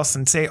everybody else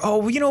and say, "Oh,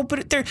 well, you know,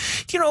 but they're,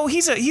 you know,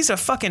 he's a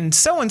fucking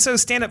so and so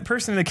stand up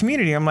person in the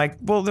community." I'm like,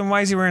 well, then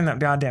why is he wearing that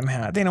goddamn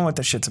hat? They know what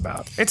that shit's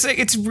about.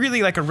 It's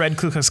really like a red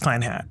Ku Klux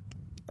Klan hat.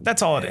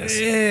 That's all it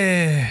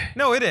is.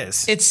 No, it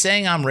is. It's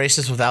saying I'm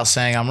racist without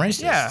saying I'm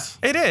racist. Yeah,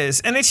 it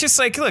is. And it's just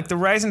like, look, the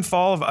rise and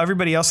fall of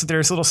everybody else, that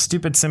there's little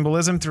stupid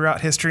symbolism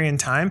throughout history and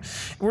time.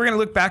 We're going to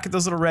look back at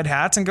those little red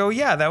hats and go,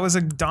 yeah, that was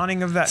a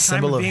dawning of that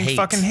Symbol time of of being hate.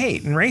 fucking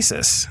hate and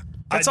racist.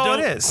 That's all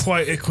it is.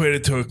 Quite equate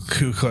it to a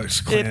Ku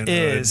Klux Klan. It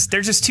is.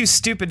 They're just too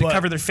stupid to But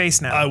cover their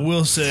face now. I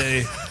will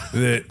say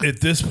that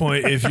at this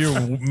point, if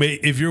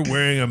you're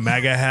wearing a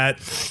MAGA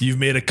hat, you've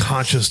made a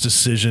conscious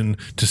decision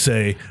to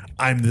say,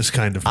 "I'm this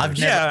kind of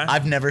person."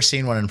 I've never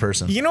seen one in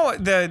person. You know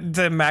what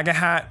the MAGA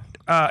hat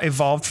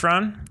evolved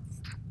from?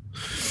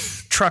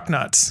 Truck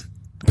nuts.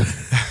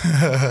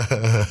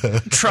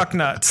 Truck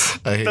nuts.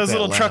 I hate Those that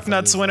little laugh. truck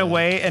nuts went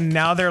away, and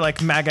now they're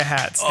like MAGA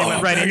hats. They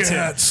went right MAGA into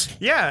hats.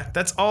 Yeah,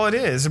 that's all it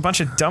is. A bunch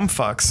of dumb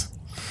fucks.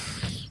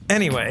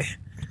 Anyway,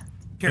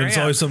 here There's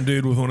I am. always some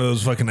dude with one of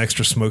those fucking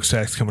extra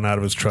smokestacks coming out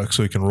of his truck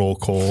so he can roll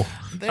coal.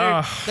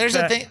 There's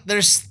a thing.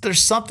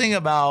 There's something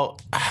about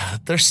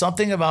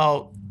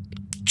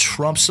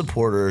Trump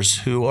supporters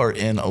who are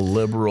in a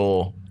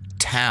liberal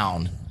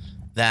town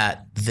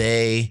that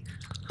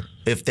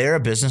if they're a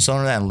business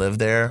owner and live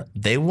there,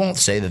 they won't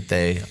say that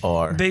they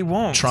are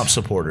Trump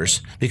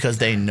supporters because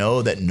they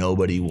know that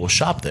nobody will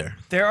shop there.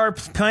 There are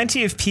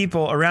plenty of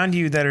people around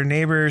you that are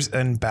neighbors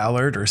in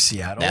Ballard or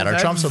Seattle That are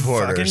Trump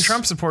supporters. Fucking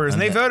Trump supporters,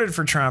 and they voted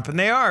for Trump, and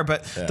they are,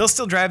 but they'll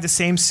still drive the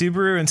same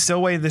Subaru and still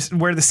wear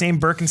the same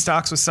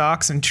Birkenstocks with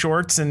socks and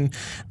shorts, and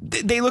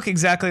they look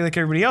exactly like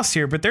everybody else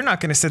here. But they're not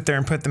going to sit there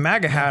and put the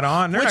MAGA hat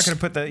on. They're not going to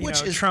put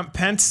the Trump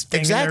Pence thing.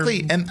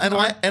 Exactly, and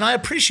I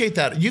appreciate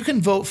that. You can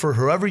vote for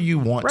whoever you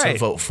want to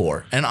vote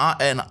for, and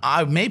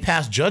I may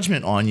pass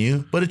judgment on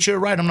you, but it's your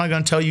right. I'm not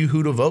going to tell you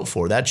who to vote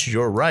for. That's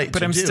your right.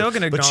 But I'm still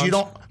going to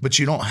acknowledge. But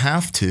you don't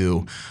have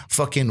to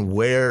fucking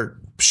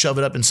shove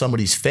it up in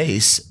somebody's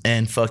face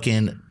and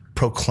fucking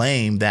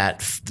proclaim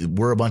that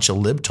we're a bunch of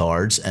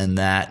libtards and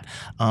that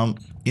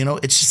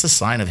it's just a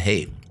sign of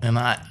hate. And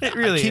It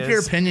really keep is. your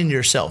opinion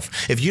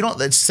yourself. If you don't,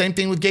 that's the same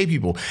thing with gay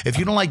people. If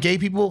you don't like gay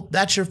people,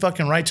 that's your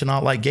fucking right to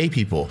not like gay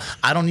people.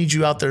 I don't need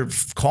you out there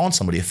calling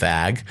somebody a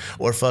fag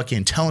or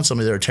fucking telling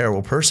somebody they're a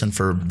terrible person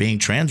for being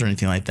trans or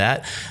anything like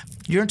that.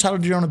 You're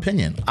entitled to your own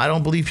opinion. I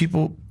don't believe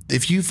people.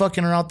 If you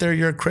fucking are out there,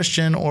 you're a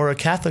Christian or a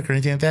Catholic or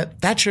anything like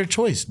that, that's your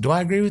choice. Do I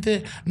agree with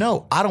it?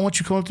 No. I don't want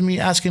you coming up to me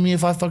asking me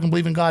if I fucking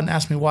believe in God and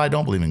ask me why I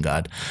don't believe in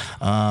God.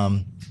 I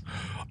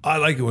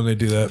like it when they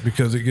do that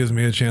because it gives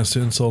me a chance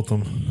to insult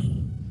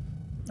them.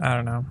 I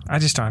don't know. I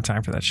just don't have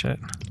time for that shit.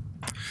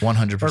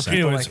 100%.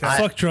 Anyways,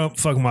 fuck Trump,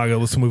 fuck MAGA.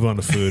 Let's move on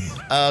to food.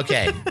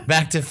 Okay,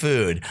 back to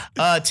food.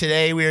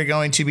 Today we are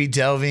going to be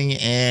delving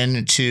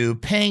into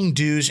paying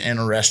dues in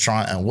a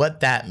restaurant and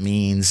what that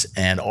means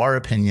and our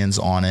opinions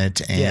on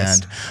it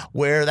and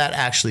where that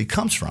actually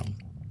comes from.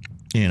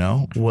 You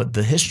know, what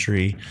the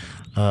history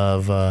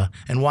of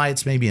and why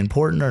it's maybe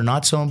important or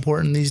not so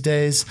important these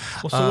days.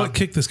 Well, so what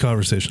kicked this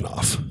conversation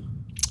off?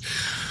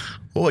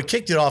 Well, what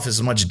kicked it off is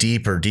a much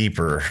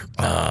deeper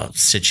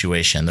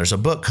situation. There's a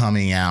book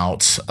coming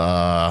out.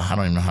 I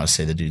don't even know how to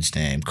say the dude's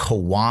name.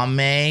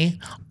 Kwame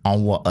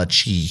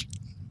Onwuachi.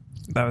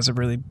 That was a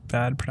really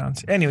bad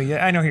pronunciation. Anyway,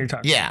 yeah, I know who you're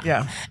talking about.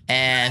 Yeah.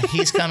 And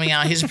he's coming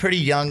out. He's a pretty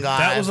young guy.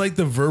 That was like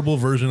the verbal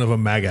version of a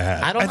MAGA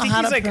hat. I don't know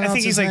how to pronounce I think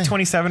he's his like name.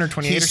 27 or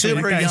 28 He's or something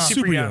super like that. young. He's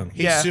super young.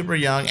 He's super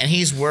young, and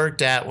he's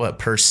worked at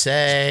Per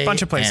Se?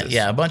 Bunch of places.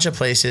 A bunch of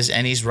places,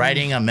 and he's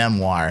writing a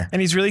memoir. And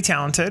he's really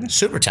talented.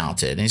 Super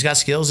talented, and he's got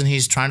skills, and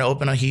he's trying to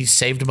open up. He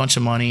saved a bunch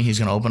of money. He's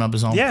going to open up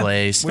his own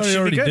place. Which he should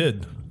already be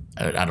did.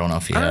 I don't know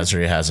if he has or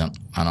he hasn't,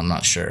 and I'm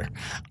not sure.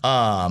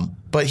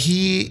 But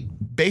he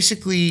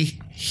basically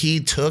he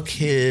took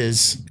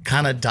his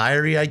kind of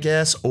diary, I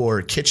guess,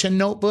 or kitchen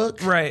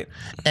notebook, Right.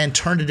 and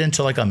turned it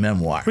into like a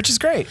memoir. Which is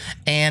great.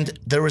 And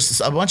there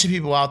was a bunch of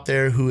people out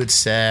there who had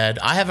said,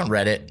 I haven't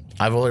read it.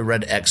 I've only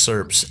read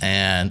excerpts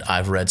and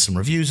I've read some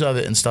reviews of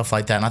it and stuff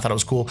like that. And I thought it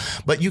was cool.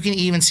 But you can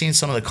even see in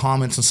some of the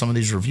comments on some of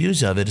these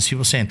reviews of it is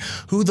people saying,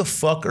 who the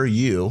fuck are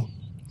you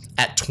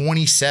at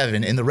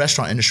 27 in the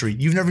restaurant industry?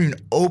 You've never even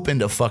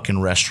opened a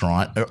fucking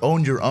restaurant or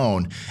owned your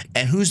own.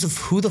 And who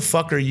the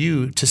fuck are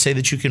you to say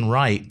that you can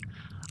write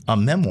a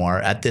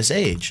memoir at this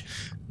age?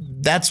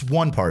 That's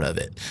one part of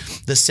it.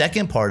 The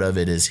second part of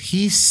it is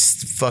he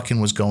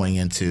fucking was going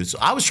into, so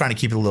I was trying to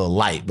keep it a little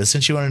light, but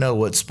since you want to know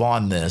what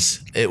spawned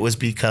this, it was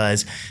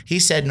because he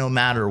said no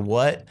matter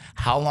what,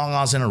 how long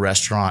I was in a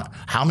restaurant,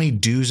 how many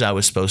dues I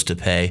was supposed to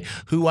pay,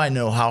 who I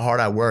know, how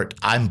hard I worked,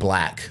 I'm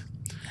black.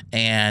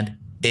 And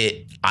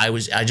I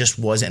just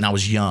wasn't, and I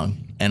was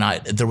young. And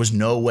there was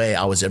no way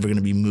I was ever going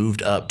to be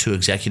moved up to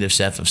executive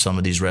chef of some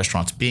of these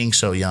restaurants, being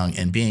so young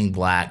and being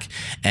black.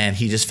 And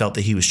he just felt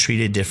that he was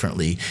treated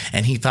differently.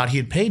 And he thought he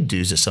had paid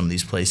dues at some of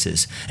these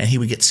places. And he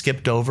would get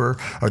skipped over,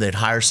 or they'd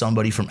hire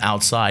somebody from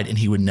outside, and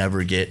he would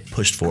never get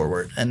pushed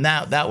forward. And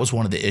that was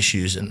one of the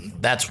issues. And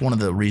that's one of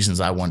the reasons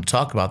I wanted to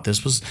talk about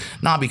this, was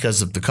not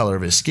because of the color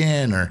of his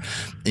skin or,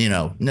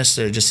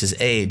 necessarily just his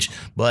age.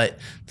 But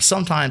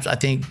sometimes I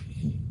think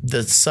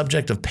the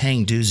subject of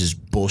paying dues is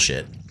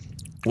bullshit.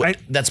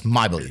 That's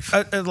my belief.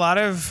 A lot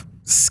of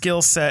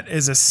skill set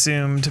is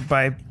assumed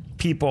by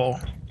people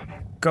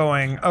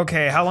going,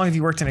 okay, how long have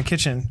you worked in a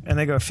kitchen? And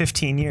they go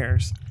 15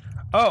 years.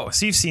 Oh,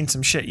 so you've seen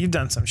some shit. You've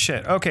done some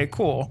shit. Okay,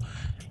 cool.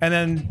 And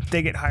then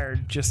they get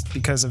hired just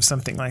because of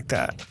something like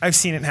that. I've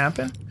seen it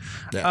happen.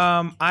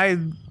 Yeah.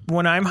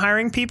 When I'm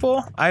hiring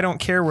people, I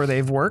don't care where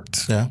they've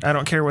worked. Yeah. I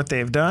don't care what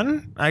they've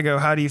done. I go,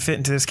 how do you fit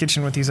into this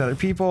kitchen with these other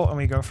people? And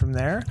we go from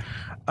there.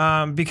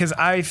 Because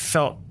I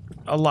felt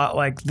a lot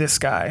like this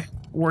guy,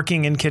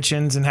 working in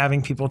kitchens and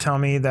having people tell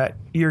me that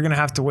you're going to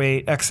have to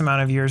wait X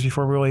amount of years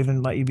before we'll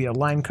even let you be a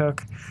line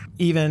cook.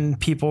 Even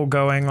people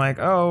going like,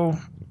 oh,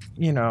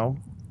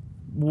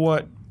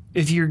 what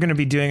if you're going to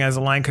be doing as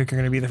a line cook, you're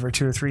going to be there for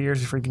 2 or 3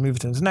 years before you can move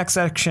to the next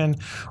section.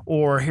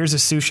 Or here's a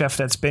sous chef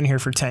that's been here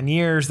for 10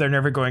 years. They're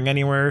never going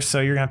anywhere. So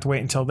you're going to have to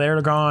wait until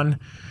they're gone.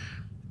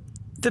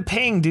 The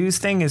paying dues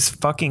thing is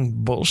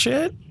fucking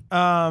bullshit.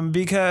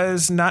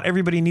 Because not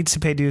everybody needs to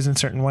pay dues in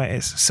certain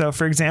ways. So,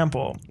 for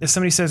example, if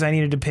somebody says I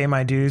needed to pay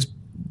my dues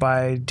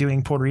by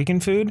doing Puerto Rican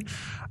food,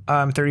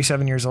 I'm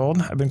 37 years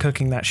old. I've been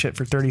cooking that shit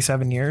for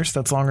 37 years.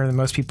 That's longer than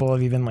most people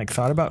have even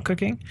thought about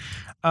cooking.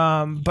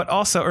 But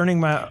also owning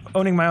my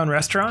own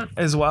restaurant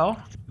as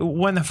well.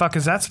 When the fuck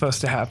is that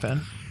supposed to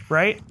happen?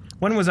 Right?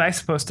 When was I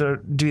supposed to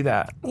do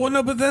that? Well,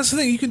 no, but that's the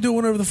thing. You can do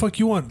whatever the fuck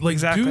you want.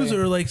 Exactly. Dues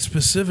are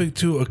specific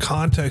to a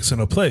context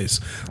and a place.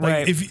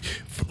 Right.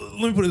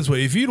 Let me put it this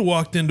way. If you'd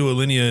walked into a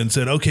Linea and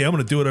said, okay, I'm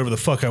going to do whatever the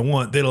fuck I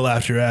want, they'd have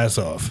laughed your ass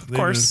off. They'd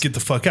just get the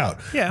fuck out.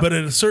 Yeah. But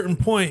at a certain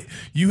point,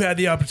 you had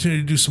the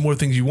opportunity to do some more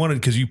things you wanted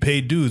because you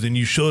paid dues and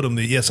you showed them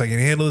that, yes, I can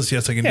handle this.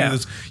 Yes, I can do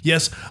this.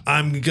 Yes,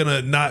 I'm going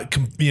to not,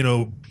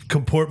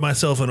 comport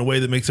myself in a way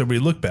that makes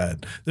everybody look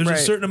bad. There's a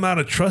certain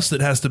amount of trust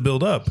that has to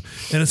build up.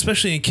 And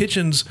especially in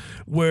kitchens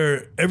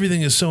where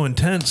everything is so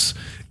intense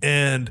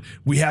and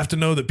we have to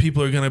know that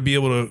people are going to be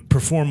able to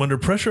perform under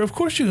pressure. Of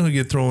course, you're going to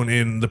get thrown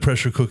in the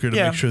pressure cooker to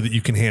make sure that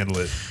you can handle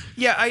it.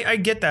 Yeah, I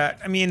get that.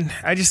 I mean,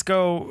 I just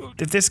go,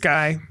 if this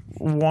guy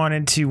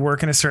wanted to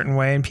work in a certain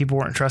way and people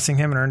weren't trusting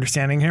him or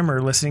understanding him or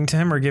listening to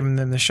him or giving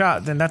them the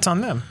shot, then that's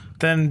on them.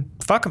 Then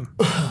fuck him.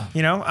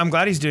 I'm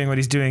glad he's doing what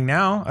he's doing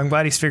now. I'm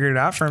glad he's figured it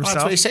out for himself.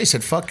 That's what he said. He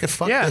said, fuck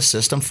this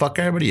system. Fuck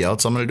everybody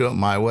else. I'm going to do it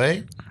my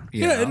way.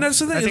 And that's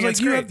the thing.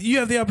 It's you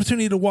have the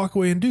opportunity to walk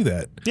away and do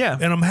that. Yeah.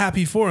 And I'm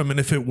happy for him. And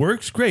if it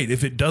works, great.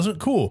 If it doesn't,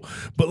 cool.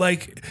 But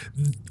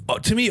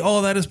to me, all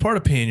of that is part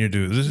of paying your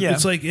dues.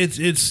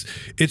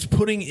 It's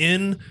putting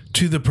in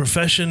to the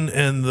profession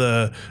and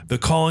the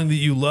calling that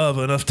you love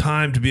enough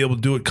time to be able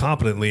to do it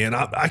competently. And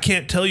I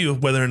can't tell you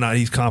whether or not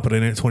he's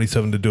competent at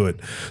 27 to do it.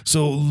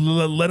 So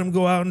let him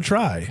go out and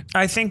try.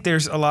 I think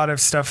there's a lot of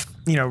stuff,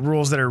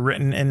 rules that are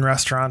written in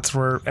restaurants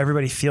where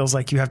everybody feels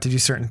like you have to do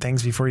certain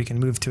things before you can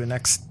move to a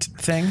next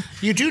thing.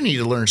 You do need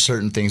to learn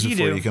certain things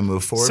before you can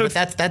move forward,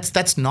 but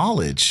that's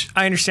knowledge.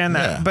 I understand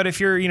that. Yeah. But if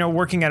you're,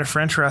 working at a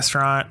French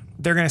restaurant,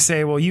 they're going to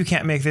say, well, you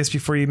can't make this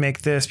before you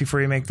make this, before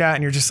you make that.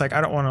 And you're just like,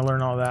 I don't want to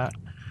learn all that.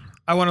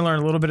 I want to learn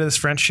a little bit of this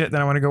French shit.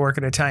 Then I want to go work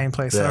at an Italian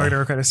place. Then I want to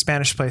work at a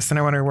Spanish place. Then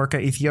I want to work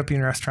at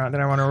Ethiopian restaurant.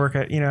 Then I want to work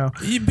at,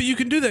 But you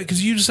can do that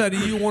because you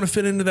decided you want to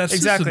fit into that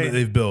system that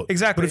they've built.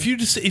 Exactly. But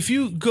if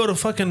you go to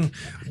fucking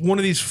one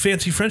of these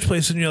fancy French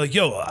places and you're like,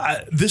 yo,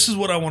 this is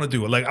what I want to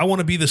do. I want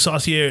to be the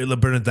saucier Le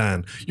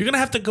Bernardin. You're going to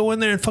have to go in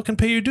there and fucking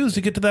pay your dues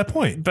to get to that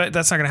point. But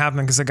that's not going to happen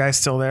because the guy's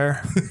still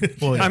there.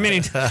 Well, yeah. I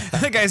mean,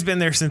 the guy's been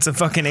there since the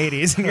fucking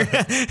 80s.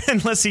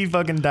 And unless he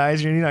fucking dies,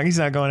 he's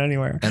not going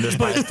anywhere. And there's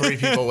probably 3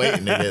 people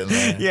waiting to get in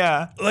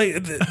Yeah.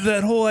 Like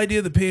that whole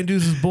idea that paying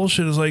dues is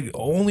bullshit is like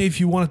only if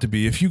you want it to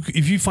be. If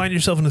you find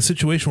yourself in a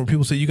situation where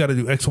people say you got to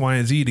do X, Y,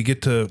 and Z to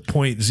get to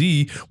point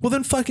Z, well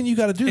then fucking you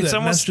got to do that.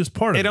 And that's just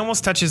part of it. It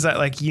almost touches that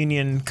like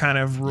union kind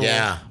of rule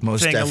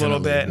most thing definitely, a little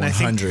bit. And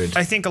 100.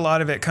 I think a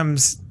lot of it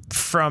comes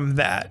from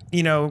that,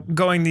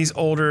 going these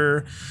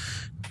older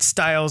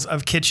styles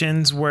of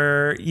kitchens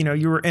where,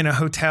 you were in a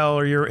hotel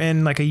or you're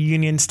in like a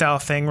union style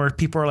thing where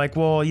people are like,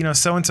 well,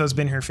 so-and-so's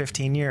been here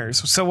 15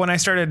 years. So when I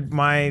started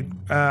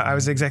I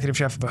was executive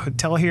chef of a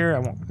hotel here. I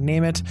won't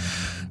name it.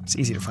 It's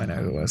easy to find out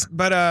who it was.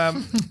 But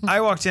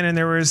I walked in and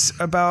there was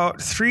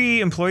about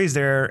 3 employees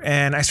there,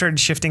 and I started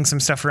shifting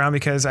some stuff around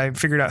because I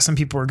figured out some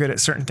people were good at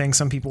certain things.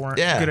 Some people weren't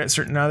good at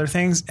certain other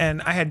things.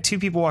 And I had 2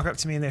 people walk up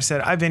to me and they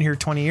said, I've been here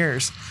 20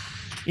 years.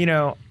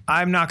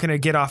 I'm not going to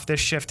get off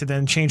this shift to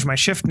then change my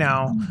shift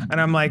now. And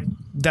I'm like,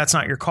 that's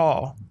not your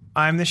call.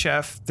 I'm the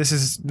chef. This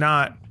is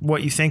not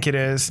what you think it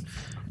is.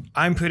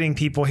 I'm putting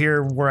people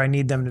here where I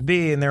need them to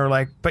be. And they were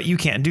like, but you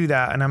can't do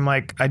that. And I'm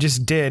like, I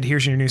just did.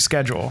 Here's your new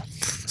schedule.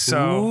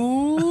 So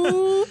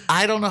Ooh,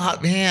 I don't know how,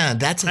 man,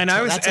 that's a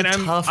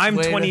tough I'm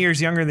way 20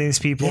 years younger than these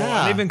people.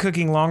 Yeah. They've been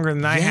cooking longer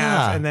than I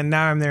have. And then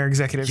now I'm their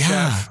executive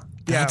chef.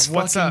 That's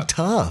what's fucking up?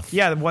 tough.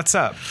 Yeah, what's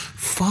up?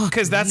 Fuck.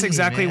 Because that's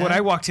exactly what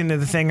I walked into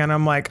the thing, and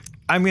I'm like,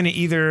 I'm gonna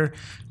either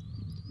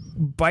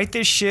bite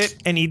this shit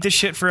and eat this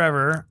shit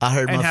forever,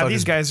 and have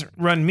these guys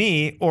run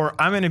me, or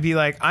I'm gonna be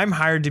like, I'm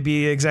hired to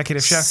be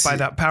executive chef by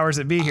the powers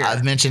that be here.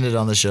 I've mentioned it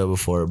on the show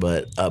before,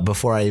 but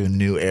before I even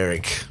knew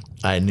Eric,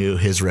 I knew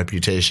his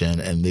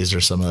reputation, and these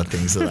are some of the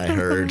things that I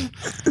heard.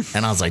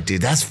 And I was like,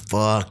 dude, that's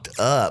fucked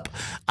up.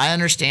 I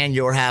understand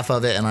your half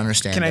of it, and I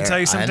understand Can I tell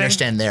you something? I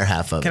understand their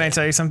half of it. Can I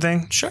tell you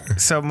something? Sure.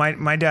 So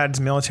my dad's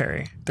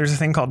military. There's a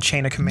thing called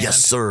chain of command.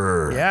 Yes,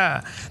 sir.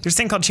 Yeah. There's a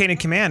thing called chain of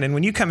command. And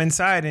when you come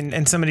inside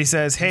and somebody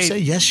says, hey. You say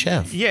yes,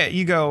 chef. Yeah.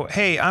 You go,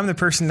 hey, I'm the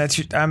person that's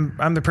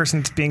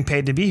being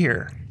paid to be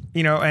here.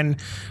 And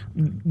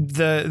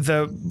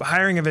the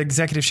hiring of an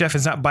executive chef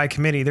is not by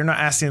committee. They're not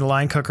asking the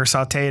line cook or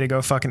saute to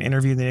go fucking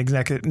interview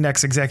the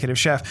next executive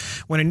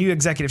chef. When a new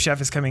executive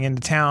chef is coming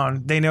into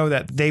town, they know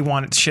that they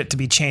want shit to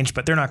be changed,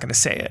 but they're not going to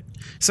say it.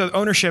 So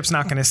ownership's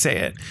not going to say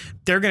it.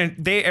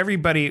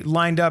 Everybody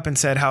lined up and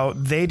said how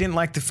they didn't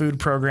like the food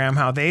program,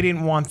 how they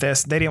didn't want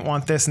this, and they didn't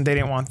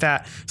want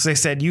that. So they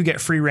said, you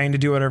get free reign to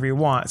do whatever you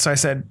want. So I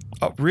said,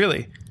 oh,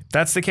 really?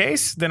 That's the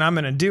case? Then I'm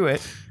going to do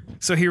it.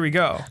 So here we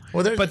go.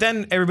 But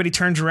then everybody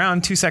turns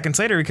around 2 seconds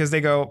later because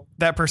they go,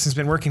 that person's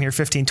been working here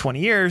 15, 20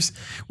 years.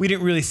 We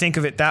didn't really think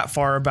of it that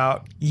far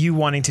about you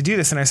wanting to do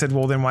this. And I said,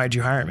 well, then why'd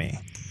you hire me?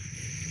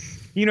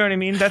 You know what I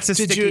mean? That's a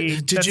sticky.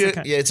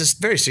 It's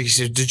very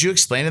sticky. Did you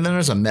explain to them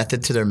there's a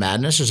method to their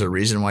madness? There's a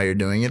reason why you're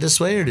doing it this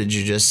way? Or did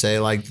you just say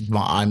like,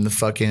 I'm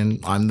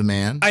the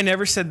man? I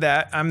never said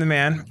that. I'm the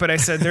man. But I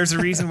said, there's a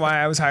reason why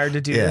I was hired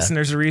to do this. And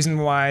there's a reason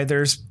why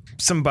there's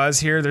some buzz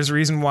here. There's a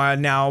reason why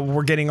now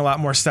we're getting a lot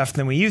more stuff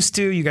than we used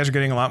to. You guys are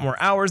getting a lot more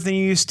hours than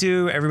you used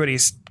to.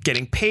 Everybody's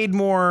getting paid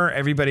more.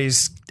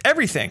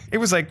 Everything. It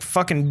was like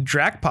fucking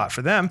jackpot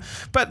for them.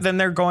 But then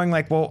they're going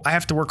like, well, I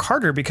have to work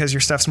harder because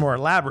your stuff's more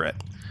elaborate.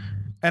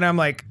 And I'm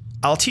like,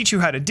 I'll teach you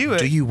how to do it.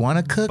 Do you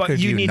want to cook or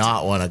do you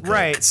not want to cook?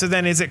 Right. So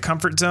then is it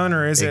comfort zone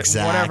or is it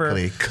whatever?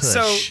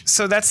 Kush.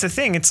 So that's the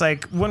thing. It's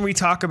like when we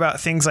talk about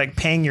things like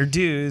paying your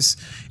dues,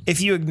 if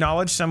you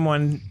acknowledge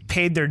someone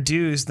paid their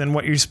dues, then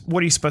what are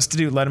you supposed to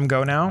do? Let them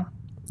go now?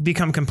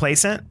 Become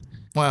complacent?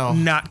 Well,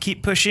 not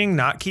keep pushing,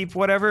 not keep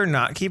whatever.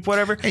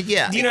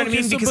 Yeah. Do you know what I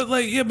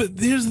mean? But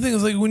here's the thing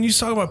is like when you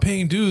talk about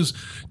paying dues,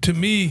 to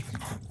me,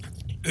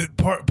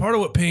 part of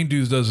what paying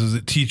dues does is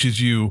it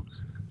teaches you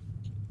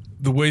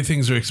the way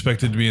things are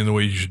expected to be and the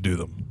way you should do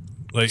them.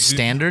 Like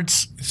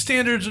standards.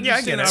 Yeah,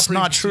 I get it. It's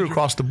not true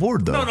across the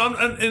board, though.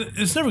 No,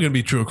 it's never going to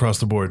be true across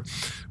the board.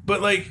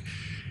 But like,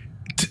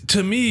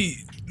 to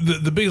me,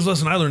 the biggest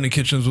lesson I learned in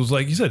kitchens was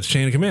like you said, it's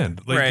chain of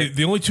command. Like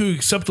the only 2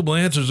 acceptable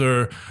answers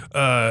are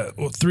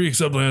 3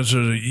 acceptable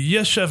answers are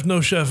yes, chef,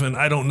 no, chef, and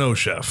I don't know,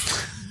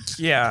 chef.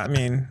 Yeah, I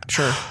mean,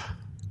 sure.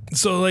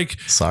 So like,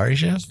 sorry,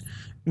 chef.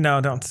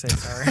 No, don't say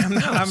sorry.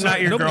 I'm not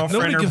your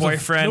girlfriend or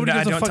boyfriend.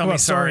 Don't tell me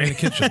sorry in the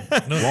kitchen.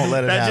 Won't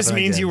let it that just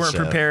means you weren't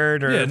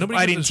prepared, or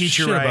I didn't teach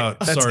you right.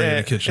 That's sorry it. In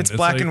the kitchen. It's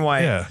black and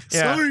white. Yeah.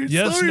 Sorry,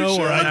 yes, sorry, no, chef.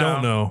 or I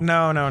don't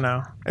know.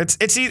 No.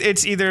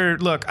 It's either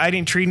look, I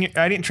didn't train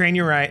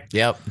you right.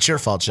 Yep, it's your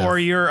fault, chef. Or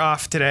you're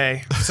off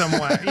today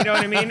somewhat. You know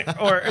what I mean?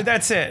 Or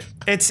that's it.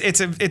 It's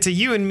a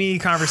you and me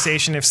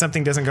conversation if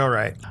something doesn't go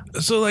right.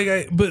 So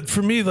like but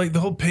for me, like the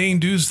whole paying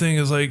dues thing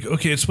is like,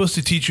 okay, it's supposed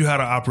to teach you how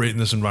to operate in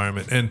this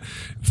environment. And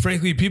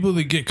frankly, people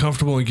that get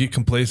comfortable and get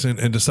complacent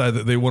and decide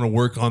that they want to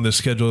work on this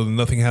schedule and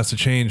nothing has to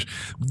change,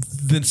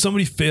 then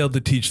somebody failed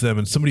to teach them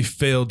and somebody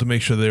failed to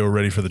make sure they were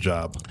ready for the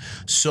job.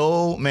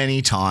 So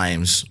many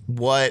times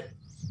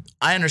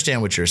I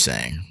understand what you're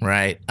saying,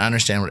 right? I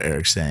understand what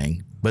Eric's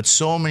saying. But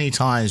so many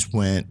times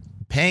when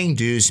paying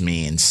dues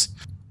means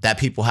that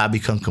people have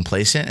become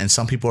complacent, and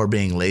some people are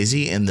being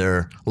lazy, and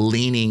they're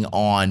leaning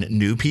on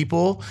new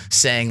people,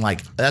 saying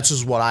like, "That's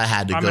just what I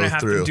had to I'm go gonna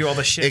have through." to do all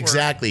the shit.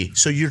 Exactly.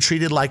 So you're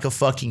treated like a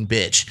fucking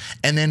bitch.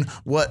 And then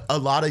what a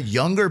lot of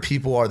younger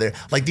people are there,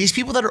 like these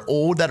people that are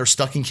old, that are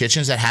stuck in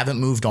kitchens, that haven't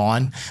moved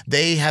on,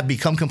 they have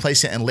become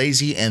complacent and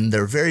lazy, and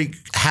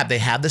they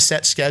have the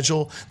set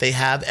schedule, they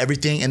have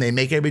everything, and they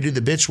make everybody do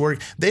the bitch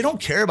work. They don't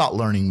care about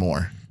learning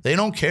more. They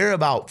don't care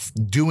about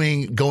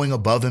going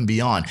above and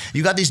beyond.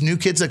 You got these new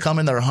kids that come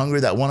in that are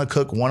hungry, that want to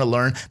cook, want to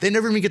learn. They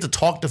never even get to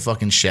talk to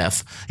fucking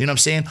chef. You know what I'm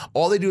saying?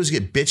 All they do is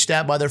get bitched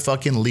at by their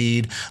fucking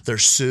lead, their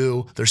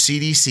SUE, their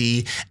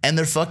CDC, and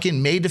they're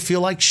fucking made to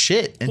feel like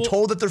shit and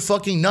told that they're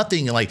fucking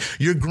nothing. And like,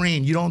 you're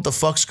green, you don't know what the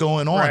fuck's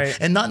going on. Right.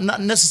 And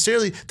not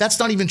necessarily, that's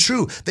not even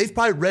true. They've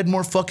probably read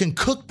more fucking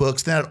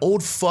cookbooks than that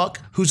old fuck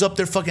who's up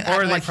there fucking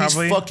acting like he's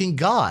fucking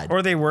God.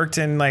 Or they worked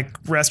in like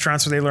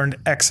restaurants where they learned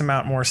X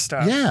amount more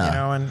stuff. Yeah. You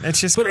know, and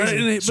it's just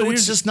crazy. So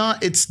it's just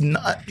not, it's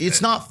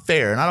not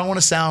fair. And I don't want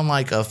to sound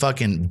like a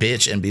fucking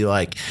bitch and be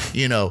like,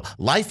 you know,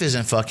 life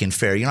isn't fucking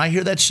fair. You know, I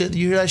hear that shit.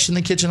 You hear that shit in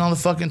the kitchen all the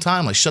fucking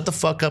time. Like, shut the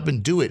fuck up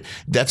and do it.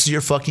 That's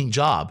your fucking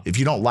job. If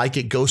you don't like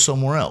it, go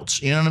somewhere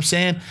else. You know what I'm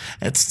saying?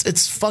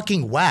 It's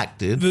fucking whack,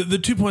 dude. The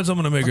 2 points I'm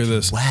going to make are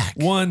this. Whack,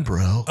 one,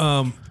 bro.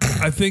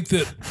 I think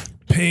that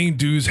paying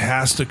dues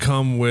has to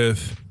come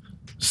with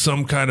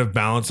some kind of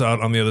balance out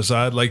on the other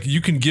side. Like,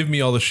 you can give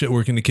me all the shit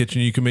work in the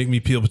kitchen. You can make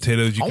me peel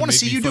potatoes. I want to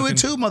see you do it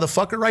too,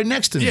 motherfucker, right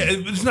next to me. Yeah,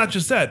 it's not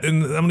just that.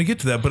 And I'm going to get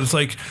to that. But it's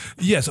like,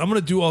 yes, I'm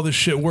going to do all this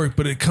shit work,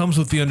 but it comes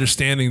with the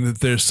understanding that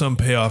there's some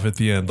payoff at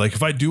the end. Like,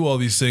 if I do all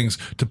these things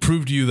to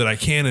prove to you that I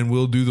can and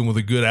will do them with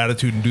a good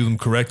attitude and do them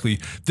correctly,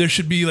 there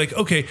should be like,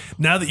 okay,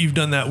 now that you've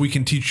done that, we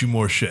can teach you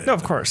more shit. No,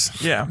 of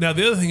course. Yeah. Now,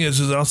 the other thing is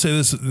I'll say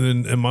this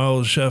in my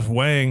old Chef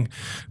Wang,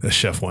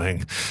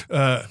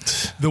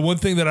 the one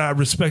thing that I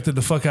respected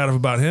the fuck out of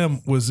about him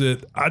was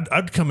that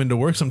I'd come into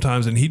work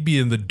sometimes and he'd be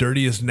in the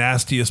dirtiest,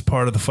 nastiest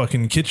part of the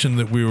fucking kitchen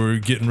that we were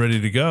getting ready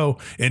to go.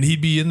 And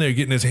he'd be in there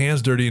getting his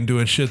hands dirty and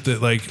doing shit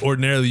that like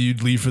ordinarily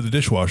you'd leave for the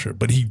dishwasher.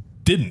 But he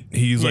didn't.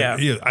 He's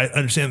like, yeah, I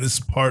understand this is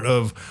part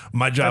of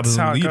my job as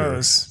a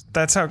leader.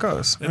 That's how it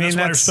goes. And that's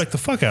why I respect the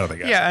fuck out of the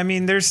guy. Yeah, I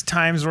mean, there's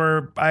times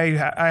where I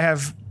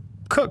have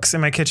cooks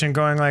in my kitchen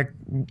going like,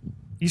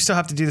 you still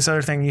have to do this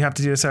other thing. You have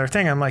to do this other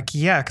thing. I'm like,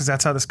 yeah, because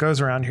that's how this goes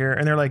around here.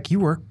 And they're like, you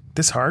work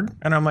this hard?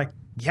 And I'm like,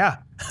 yeah.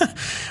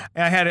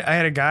 I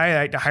had a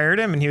guy, I hired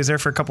him and he was there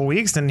for a couple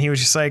weeks and he was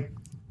just like,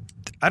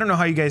 I don't know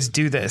how you guys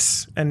do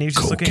this. And he was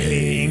just looking at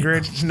me,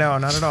 Ingrid. No,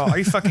 not at all. Are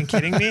you fucking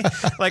kidding me?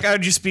 Like, I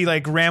would just be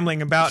like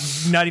rambling about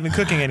not even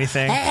cooking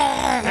anything.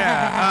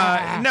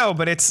 Yeah. No,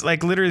 but it's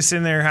like literally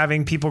sitting there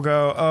having people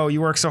go, oh,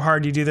 you work so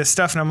hard, you do this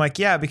stuff. And I'm like,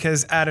 yeah,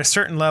 because at a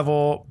certain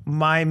level,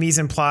 my mise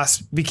en place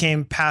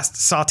became past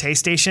saute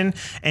station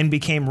and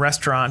became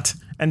restaurant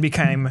and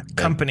became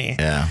company.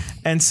 Yeah.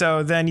 And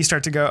so then you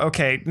start to go,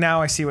 okay,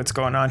 now I see what's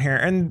going on here.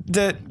 And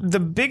the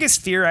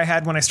biggest fear I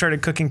had when I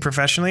started cooking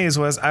professionally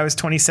was I was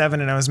 27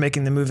 and I was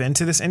making the move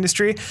into this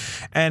industry.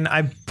 And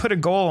I put a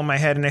goal in my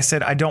head and I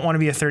said, I don't want to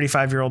be a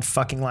 35-year-old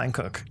fucking line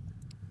cook.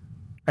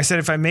 I said,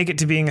 if I make it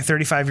to being a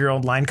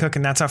 35-year-old line cook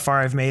and that's how far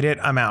I've made it,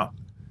 I'm out.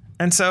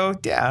 And so,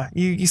 yeah,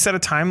 you set a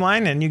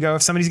timeline and you go,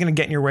 if somebody's going to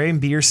get in your way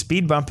and be your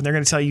speed bump and they're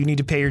going to tell you need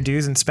to pay your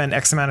dues and spend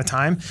X amount of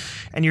time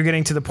and you're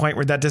getting to the point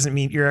where that doesn't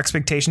meet your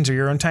expectations or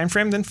your own time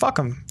frame, then fuck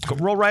them. Go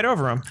roll right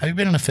over them. Have you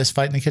been in a fist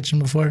fight in the kitchen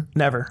before?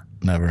 Never.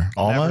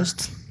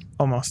 Almost?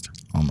 Almost.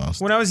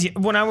 Almost. When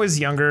I was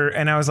younger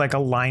and I was like a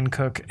line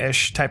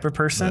cook-ish type of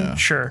person,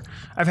 sure.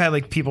 I've had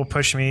like people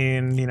push me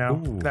and, you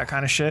know, that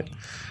kind of shit.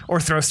 Or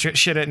throw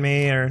shit at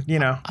me or, you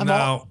know.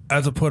 Now,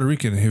 as a Puerto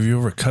Rican, have you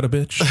ever cut a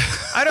bitch?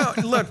 I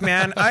don't look,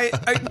 man. I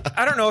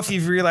don't know if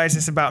you've realized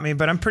this about me,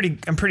 but I'm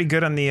pretty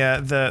good on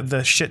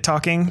the shit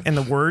talking and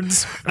the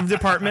words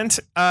department.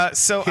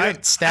 So I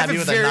stab you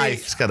with a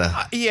knife. It's got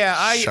a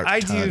I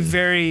do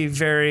very,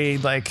 very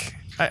like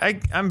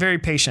I'm very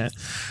patient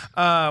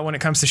when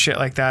it comes to shit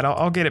like that.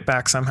 I'll get it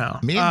back somehow.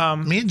 Me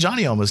and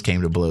Johnny almost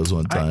came to blows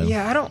one time.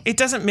 It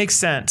doesn't make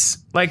sense.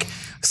 Like,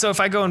 so if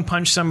I go and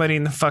punch somebody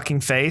in the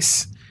fucking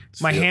face,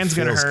 my hand's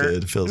going to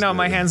hurt.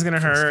 My hand's going to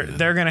hurt. Good.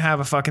 They're going to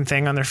have a fucking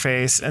thing on their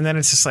face. And then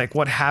it's just like,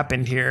 what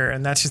happened here?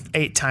 And that's just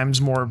 8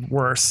 times more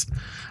worse.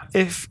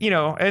 If, you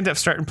know, end up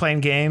starting playing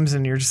games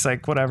and you're just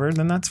like, whatever,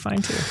 then that's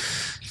fine too.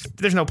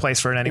 There's no place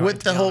for it anyway.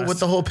 With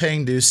the whole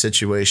paying dues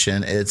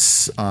situation,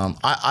 it's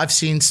I've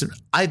seen some.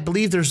 I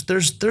believe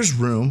there's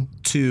room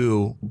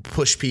to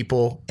push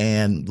people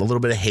and a little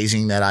bit of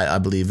hazing that I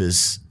believe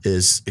is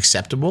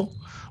acceptable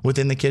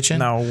within the kitchen.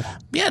 No.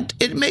 Yeah,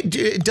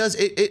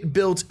 it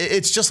builds.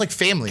 It's just like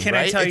family,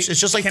 right? It's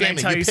just like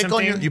family.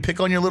 You pick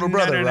on your little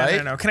brother,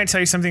 right? No. Can I tell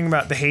you something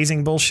about the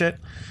hazing bullshit?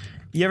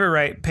 You ever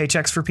write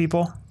paychecks for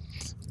people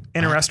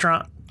in a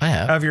restaurant? I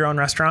have. Of your own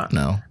restaurant?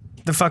 No.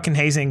 The fucking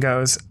hazing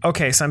goes,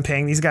 okay, so I'm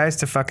paying these guys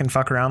to fucking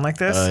fuck around like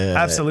this?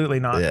 Absolutely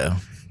not. Yeah.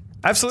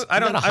 Absolutely. I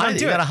don't do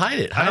it. You gotta hide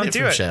it. I don't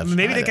do it. Chef.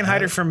 Maybe they can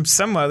hide it from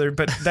some other,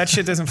 but that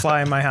shit doesn't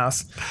fly in my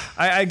house.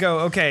 I go,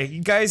 okay,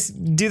 you guys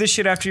do this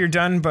shit after you're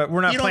done, but we're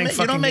not playing fucking games.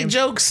 You don't make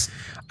jokes?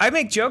 I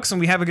make jokes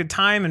and we have a good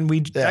time and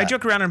I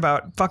joke around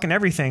about fucking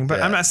everything,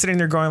 but I'm not sitting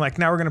there going like,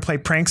 now we're going to play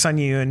pranks on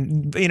you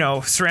and,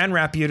 saran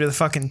wrap you to the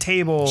fucking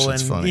table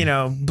and, funny.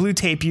 Blue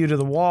tape you to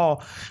the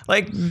wall.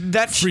 Like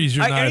that. Freeze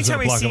your knives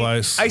in a block of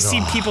ice. I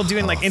see people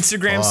doing like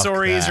Instagram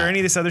stories or any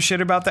of this other shit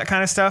about that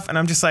kind of stuff. And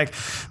I'm just like,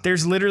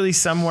 there's literally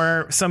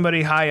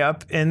somebody high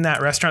up in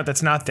that restaurant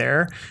that's not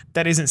there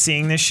that isn't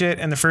seeing this shit.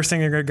 And the first thing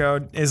they're going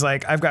to go is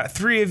like, I've got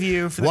 3 of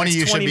you for the next 20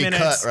 minutes. One of you should be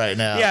cut right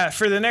now. Yeah.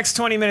 For the next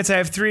 20 minutes, I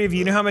have 3 of you.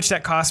 You know how much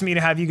that cost me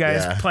to have you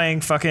guys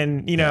playing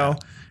fucking,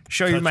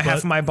 show you half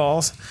of my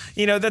balls.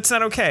 That's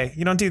not okay.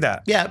 You don't do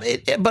that. Yeah,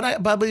 but I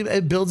believe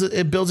it builds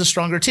a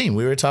stronger team.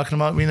 We were talking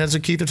about, that's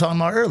what Keith was talking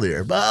about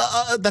earlier.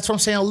 But that's what I'm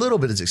saying. A little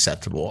bit is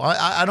acceptable.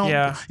 I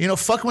don't,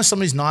 fucking with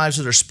somebody's knives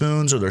or their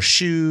spoons or their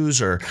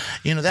shoes or,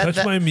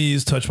 touch my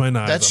knees, touch my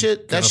knives.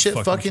 That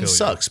shit fucking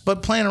sucks.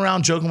 But playing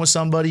around, joking with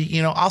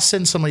somebody, I'll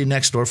send somebody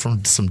next door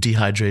from some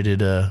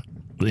dehydrated,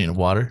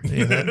 water.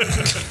 You know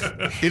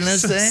what I'm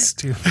saying?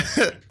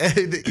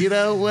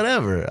 Stupid.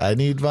 Whatever. I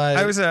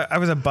was a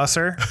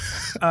busser.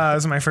 It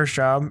was my first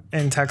job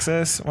in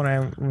Texas when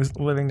I was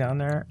living down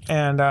there,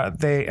 and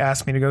they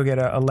asked me to go get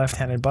a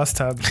left-handed bus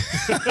tub.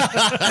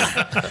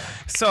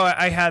 So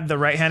I had the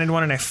right-handed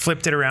one, and I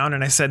flipped it around,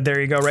 and I said,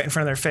 "There you go," right in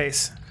front of their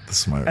face.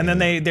 Smart. And then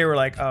they were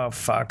like, "Oh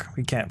fuck,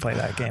 we can't play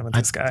that game with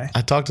this guy."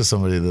 I talked to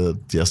somebody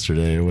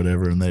yesterday or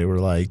whatever, and they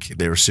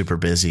were super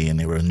busy, and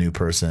they were a new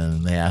person,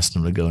 and they asked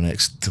them to go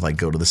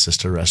to the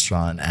sister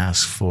restaurant and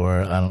ask for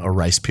a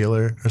rice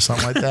peeler or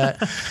something like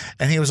that,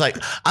 and he was like,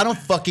 "I don't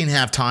fucking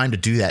have time to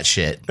do that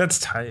shit." That's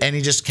tight. And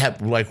he just kept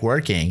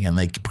working, and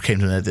they came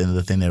to the end of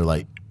the thing. They were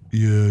like,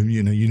 "Yeah,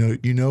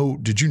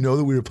 did you know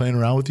that we were playing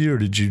around with you, or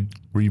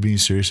were you being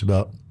serious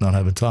about not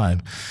having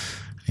time?"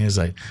 He was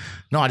like,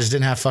 "No, I just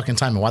didn't have fucking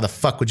time. And why the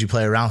fuck would you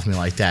play around with me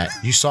like that?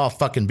 You saw how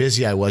fucking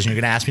busy I was, and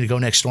you're going to ask me to go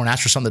next door and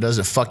ask for something that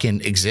doesn't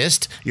fucking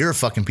exist? You're a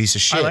fucking piece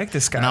of shit." I like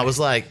this guy. And I was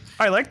like,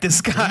 I like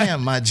this guy.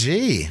 "Damn, my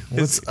G.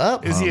 What's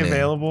up, Is he homie?"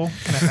 available?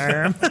 Can I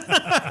hire him?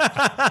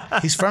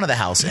 He's front of the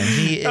house, and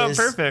he is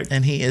perfect.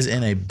 And he is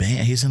in a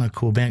band. He's in a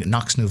cool band,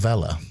 Nox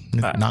Novella.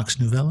 Nox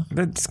Novella?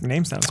 That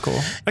name sounds cool.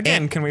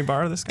 Again, can we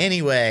borrow this guy?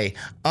 Anyway,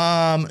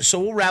 so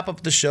we'll wrap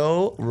up the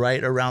show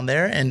right around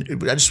there. And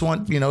I just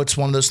want, it's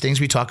one of those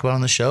things we talk about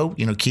on the show.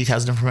 Keith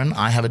has a different opinion.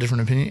 I have a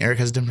different opinion. Eric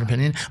has a different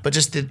opinion. But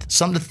just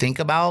something to think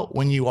about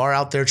when you are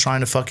out there trying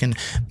to fucking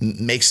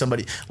make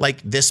somebody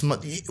like this.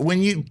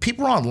 When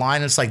people are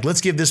online, it's like, let's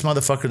give this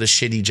motherfucker the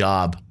shitty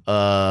job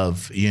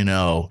of,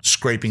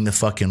 scraping the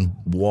fucking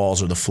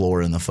walls or the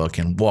floor in the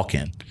fucking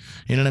walk-in.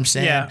 You know what I'm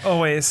saying? Yeah,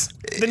 always.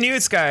 The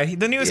newest guy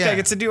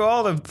gets to do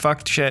all the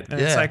fucked shit.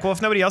 And it's like, well,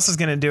 if nobody else is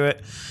going to do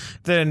it,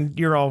 then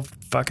you're all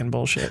fucking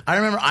bullshit. I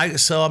remember,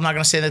 so I'm not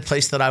going to say the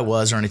place that I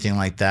was or anything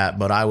like that,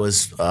 but I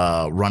was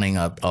running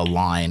a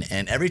line,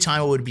 and every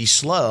time it would be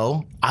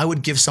slow, I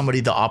would give somebody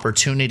the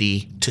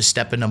opportunity to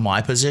step into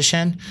my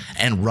position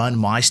and run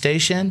my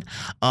station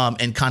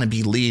and kind of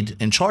be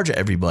lead in charge of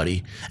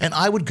everybody. And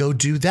I would go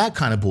do that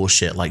kind of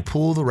bullshit, like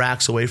pull the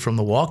racks away from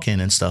the walk-in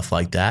and stuff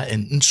like that,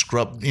 and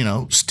scrub,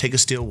 take a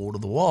steel wool to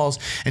the walls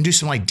and do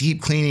some like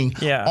deep cleaning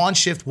on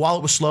shift while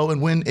it was slow.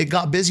 And when it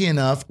got busy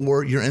enough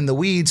or you're in the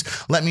weeds,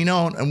 let me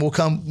know and we'll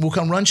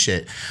come run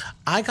shit.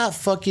 I got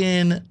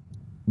fucking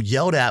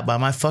yelled at by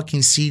my fucking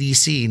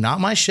CDC, not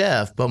my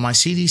chef, but my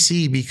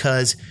CDC,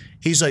 because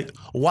he's like,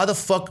 "Why the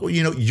fuck,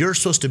 you're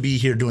supposed to be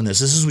here doing this.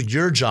 This is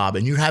your job,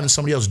 and you're having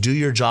somebody else do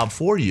your job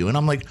for you." And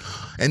I'm like,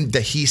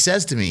 he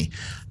says to me,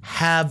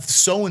 "Have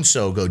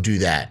so-and-so go do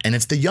that." And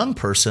it's the young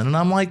person. And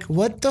I'm like,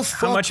 what the fuck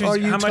How much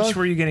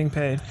were you getting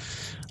paid?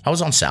 I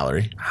was on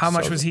salary. How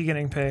much was he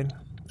getting paid?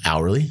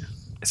 Hourly.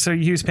 So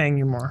he was paying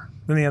you more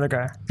than the other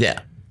guy? Yeah.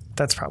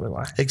 That's probably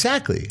why.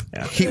 Exactly.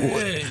 Yeah.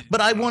 But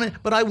I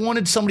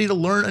wanted somebody to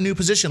learn a new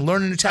position,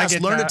 learn a new task,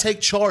 learn to take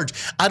charge.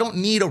 I don't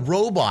need a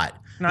robot.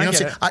 No, you know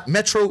what I'm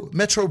saying?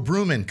 Metro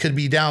Brooman could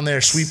be down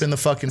there sweeping the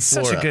fucking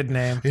floor. Such a good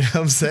name. You know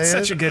what I'm saying?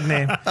 Such a good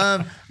name.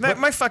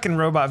 My fucking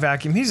robot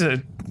vacuum. I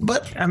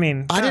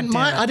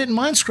didn't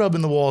mind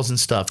scrubbing the walls and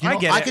stuff.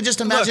 I could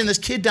just imagine this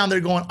kid down there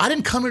going, "I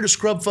didn't come here to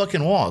scrub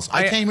fucking walls.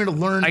 I came here to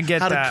learn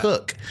how to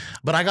cook."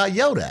 But I got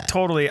yelled at.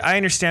 Totally. I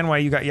understand why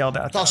you got yelled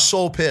at. I was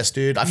so pissed,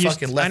 dude. I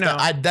fucking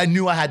left. I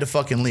knew I had to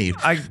fucking leave.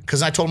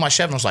 Because I told my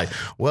chef, and I was like,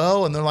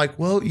 "Well," and they're like,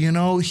 "Well,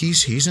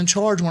 he's in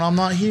charge when I'm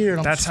not here."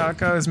 And that's how it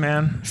goes,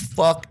 man.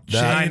 Fuck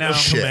that. I know.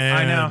 Shit.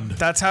 I know.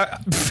 That's how.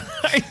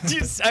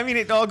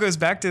 It all goes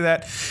back to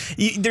that.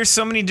 There's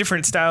so many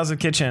different styles of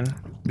kitchen.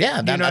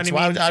 Yeah, that's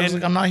why I was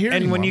like, I'm not here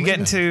anymore. And when you get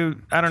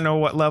into, I don't know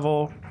what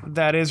level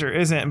that is or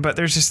isn't, but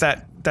there's just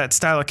that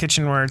style of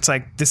kitchen where it's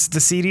like, this is the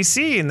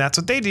CDC and that's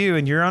what they do,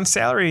 and you're on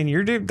salary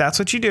and that's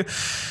what you do.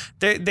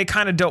 They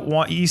kind of don't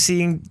want you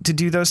seeing to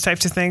do those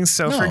types of things.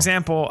 So, for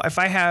example, if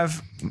I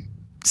have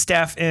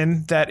staff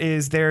in that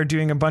is there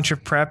doing a bunch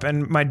of prep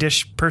and my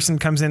dish person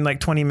comes in like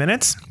 20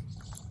 minutes,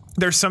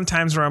 there's some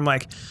times where I'm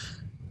like,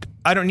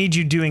 I don't need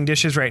you doing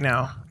dishes right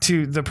now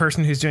to the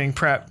person who's doing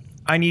prep.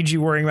 I need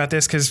you worrying about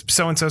this because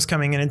so-and-so's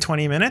coming in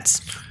 20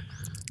 minutes.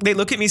 they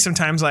look at me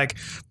sometimes like,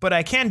 but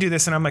I can do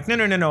this. And I'm like,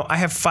 no. I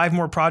have 5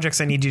 more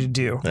projects I need you to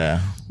do.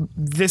 Yeah.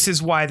 This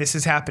is why this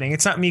is happening.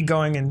 It's not me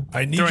going and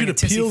I need you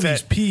to peel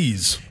these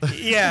peas.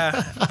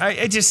 Yeah.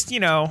 I just,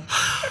 yeah.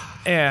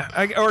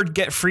 Or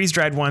get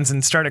freeze-dried ones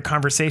and start a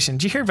conversation.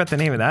 Did you hear about the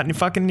name of that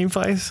new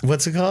place?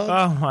 What's it called?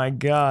 Oh, my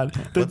God.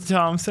 The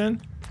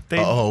Thompson. They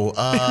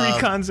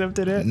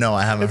reconcepted it. No,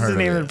 I haven't heard of it.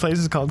 The name of the place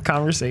is called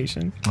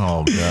Conversation.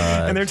 Oh,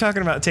 God. And they're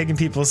talking about taking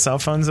people's cell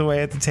phones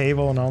away at the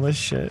table and all this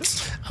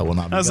shit. I will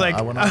not be I was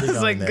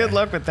like, there. good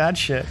luck with that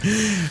shit.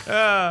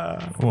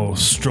 Oh,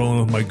 strolling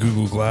with my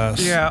Google Glass.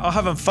 Yeah, I'll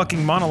have a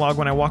fucking monologue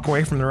when I walk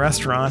away from the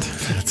restaurant.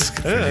 That's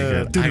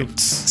pretty good.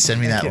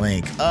 Send me that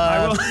link.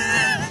 I will.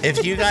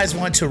 If you guys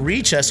want to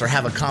reach us or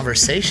have a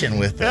conversation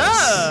with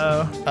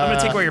us, I'm going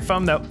to take away your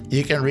phone, though.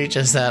 you can reach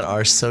us at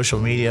our social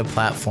media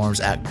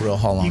platforms at Grill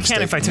How Long You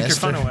can if I took your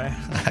phone away.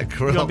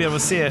 You won't be able to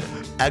see it.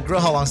 At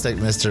Grill How Long Steak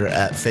Mister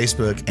at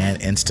Facebook and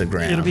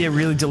Instagram. It'll be a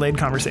really delayed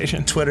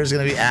conversation. Twitter's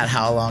going to be at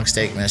How Long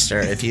Steak Mister.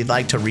 If you'd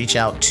like to reach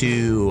out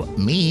to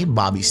me,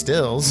 Bobby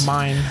Stills.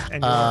 Mine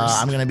and yours.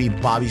 I'm going to be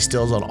Bobby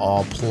Stills on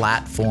all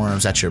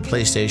platforms. That's your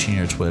PlayStation,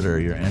 your Twitter,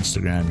 your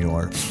Instagram,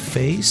 your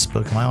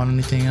Facebook. Am I on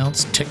anything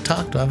else?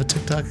 TikTok? Do I have a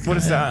TikTok? What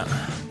is that?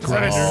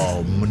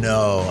 Oh,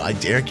 no.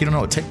 Eric, you don't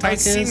know what TikTok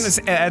is? I've seen this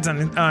ads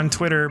on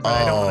Twitter, but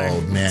I don't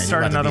want to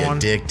start you're about another to be one.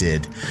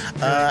 addicted.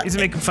 Is it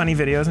making funny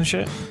videos and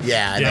shit?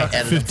 Yeah, Yeah, they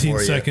edit it for you.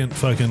 15-second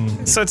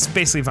fucking. So it's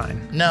basically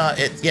Vine. No,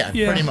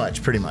 pretty much.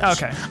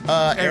 Okay.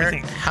 Eric,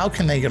 Everything. how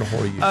can they get a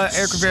hold of you?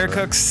 Eric Rivera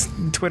Cooks,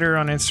 Twitter,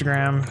 on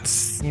Instagram.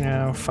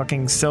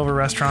 Fucking Silver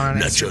Restaurant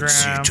on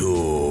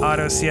Instagram.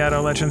 Auto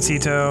Seattle,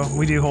 Lechoncito.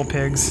 We do whole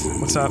pigs.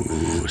 What's up?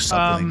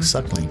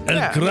 Suckling.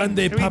 El Grande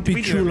we Papi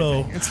do Chulo.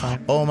 everything. It's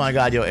fine. Oh my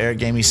God, Eric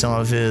gave me some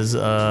of his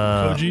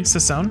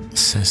Sasson.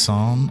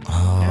 Sasson.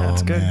 Oh, Yeah,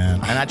 it's good.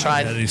 man. And I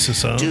tried. Eddie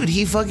Sasson. Dude,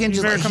 he fucking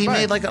very he come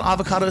made by. like an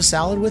avocado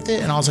salad with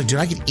it, and I was like, dude,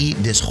 I could eat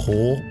this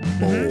whole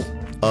bowl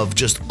of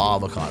just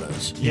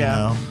avocados. You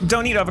know?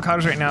 Don't eat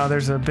avocados right now.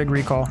 There's a big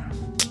recall.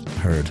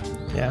 Heard.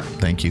 Yeah.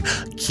 Thank you,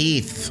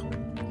 Keith.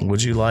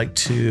 Would you like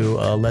to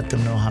let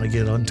them know how to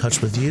get in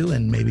touch with you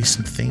and maybe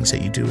some things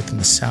that you do within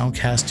the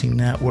Soundcasting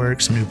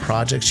Network, some new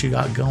projects you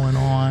got going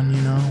on,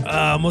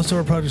 Most of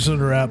our projects are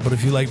under wrap, but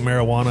if you like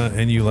marijuana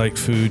and you like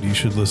food, you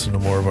should listen to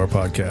more of our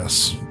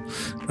podcasts.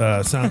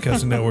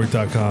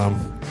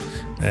 Soundcastingnetwork.com.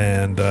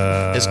 And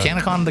Is the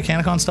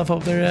Canacon stuff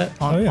up there yet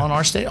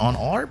on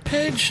our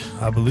page?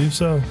 I believe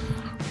so.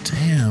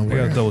 Damn, I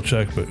gotta double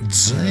check, but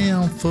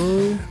damn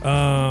fool.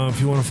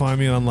 if you want to find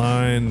me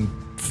online,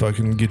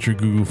 fucking get your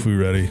Google foo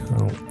ready. I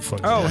don't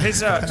fucking. Oh, his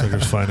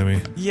suckers finding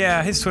me.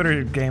 yeah, his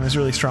Twitter game is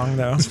really strong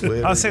though.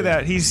 I'll say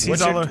that he's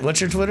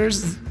What's your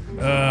Twitters?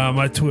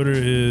 My Twitter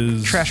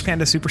is Trash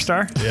Panda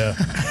Superstar. Yeah.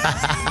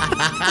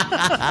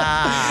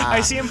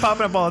 I see him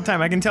popping up all the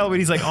time. I can tell when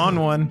he's like on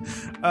one.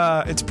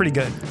 It's pretty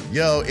good.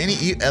 Yo, and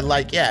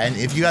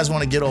if you guys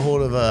want to get a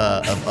hold of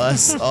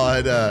us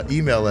on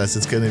email us,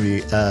 it's going to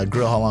be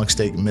Grill How Long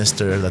Steak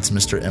Mister. That's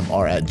Mr.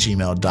 MR at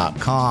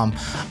gmail.com.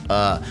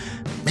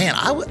 Man,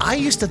 I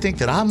used to think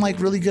that I'm like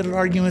really good at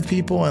arguing with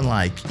people and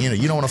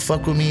you don't want to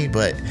fuck with me,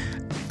 but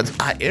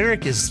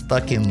Eric is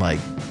fucking like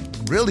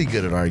really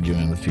good at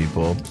arguing with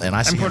people, and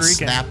I see him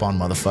snap on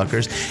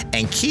motherfuckers.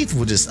 And Keith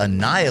will just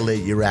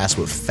annihilate your ass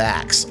with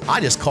facts. I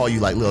just call you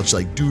like little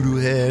like doo-doo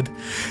head.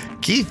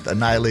 Keith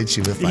annihilates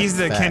you with He's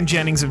the facts. Ken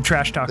Jennings of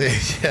trash talking.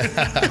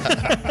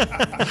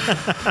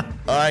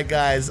 All right,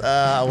 guys.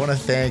 I want to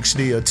thank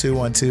Studio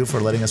 212 for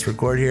letting us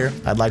record here.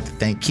 I'd like to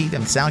thank Keith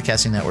and the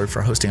Soundcasting Network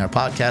for hosting our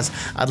podcast.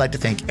 I'd like to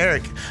thank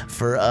Eric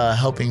for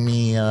helping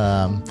me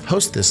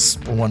host this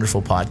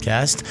wonderful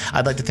podcast.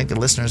 I'd like to thank the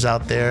listeners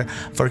out there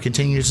for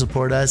continuing to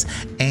support us.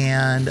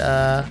 And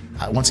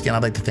once again,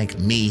 I'd like to thank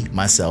me,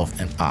 myself,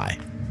 and I.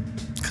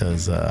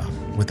 Because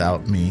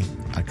without me,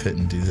 I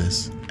couldn't do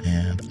this.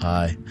 And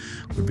I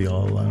would be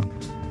all alone.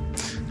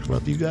 I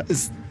love you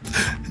guys.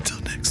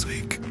 Until next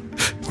week.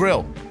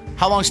 Grill.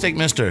 How long steak,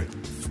 mister?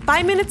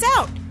 5 minutes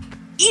out.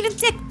 Eat a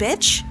dick,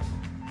 bitch.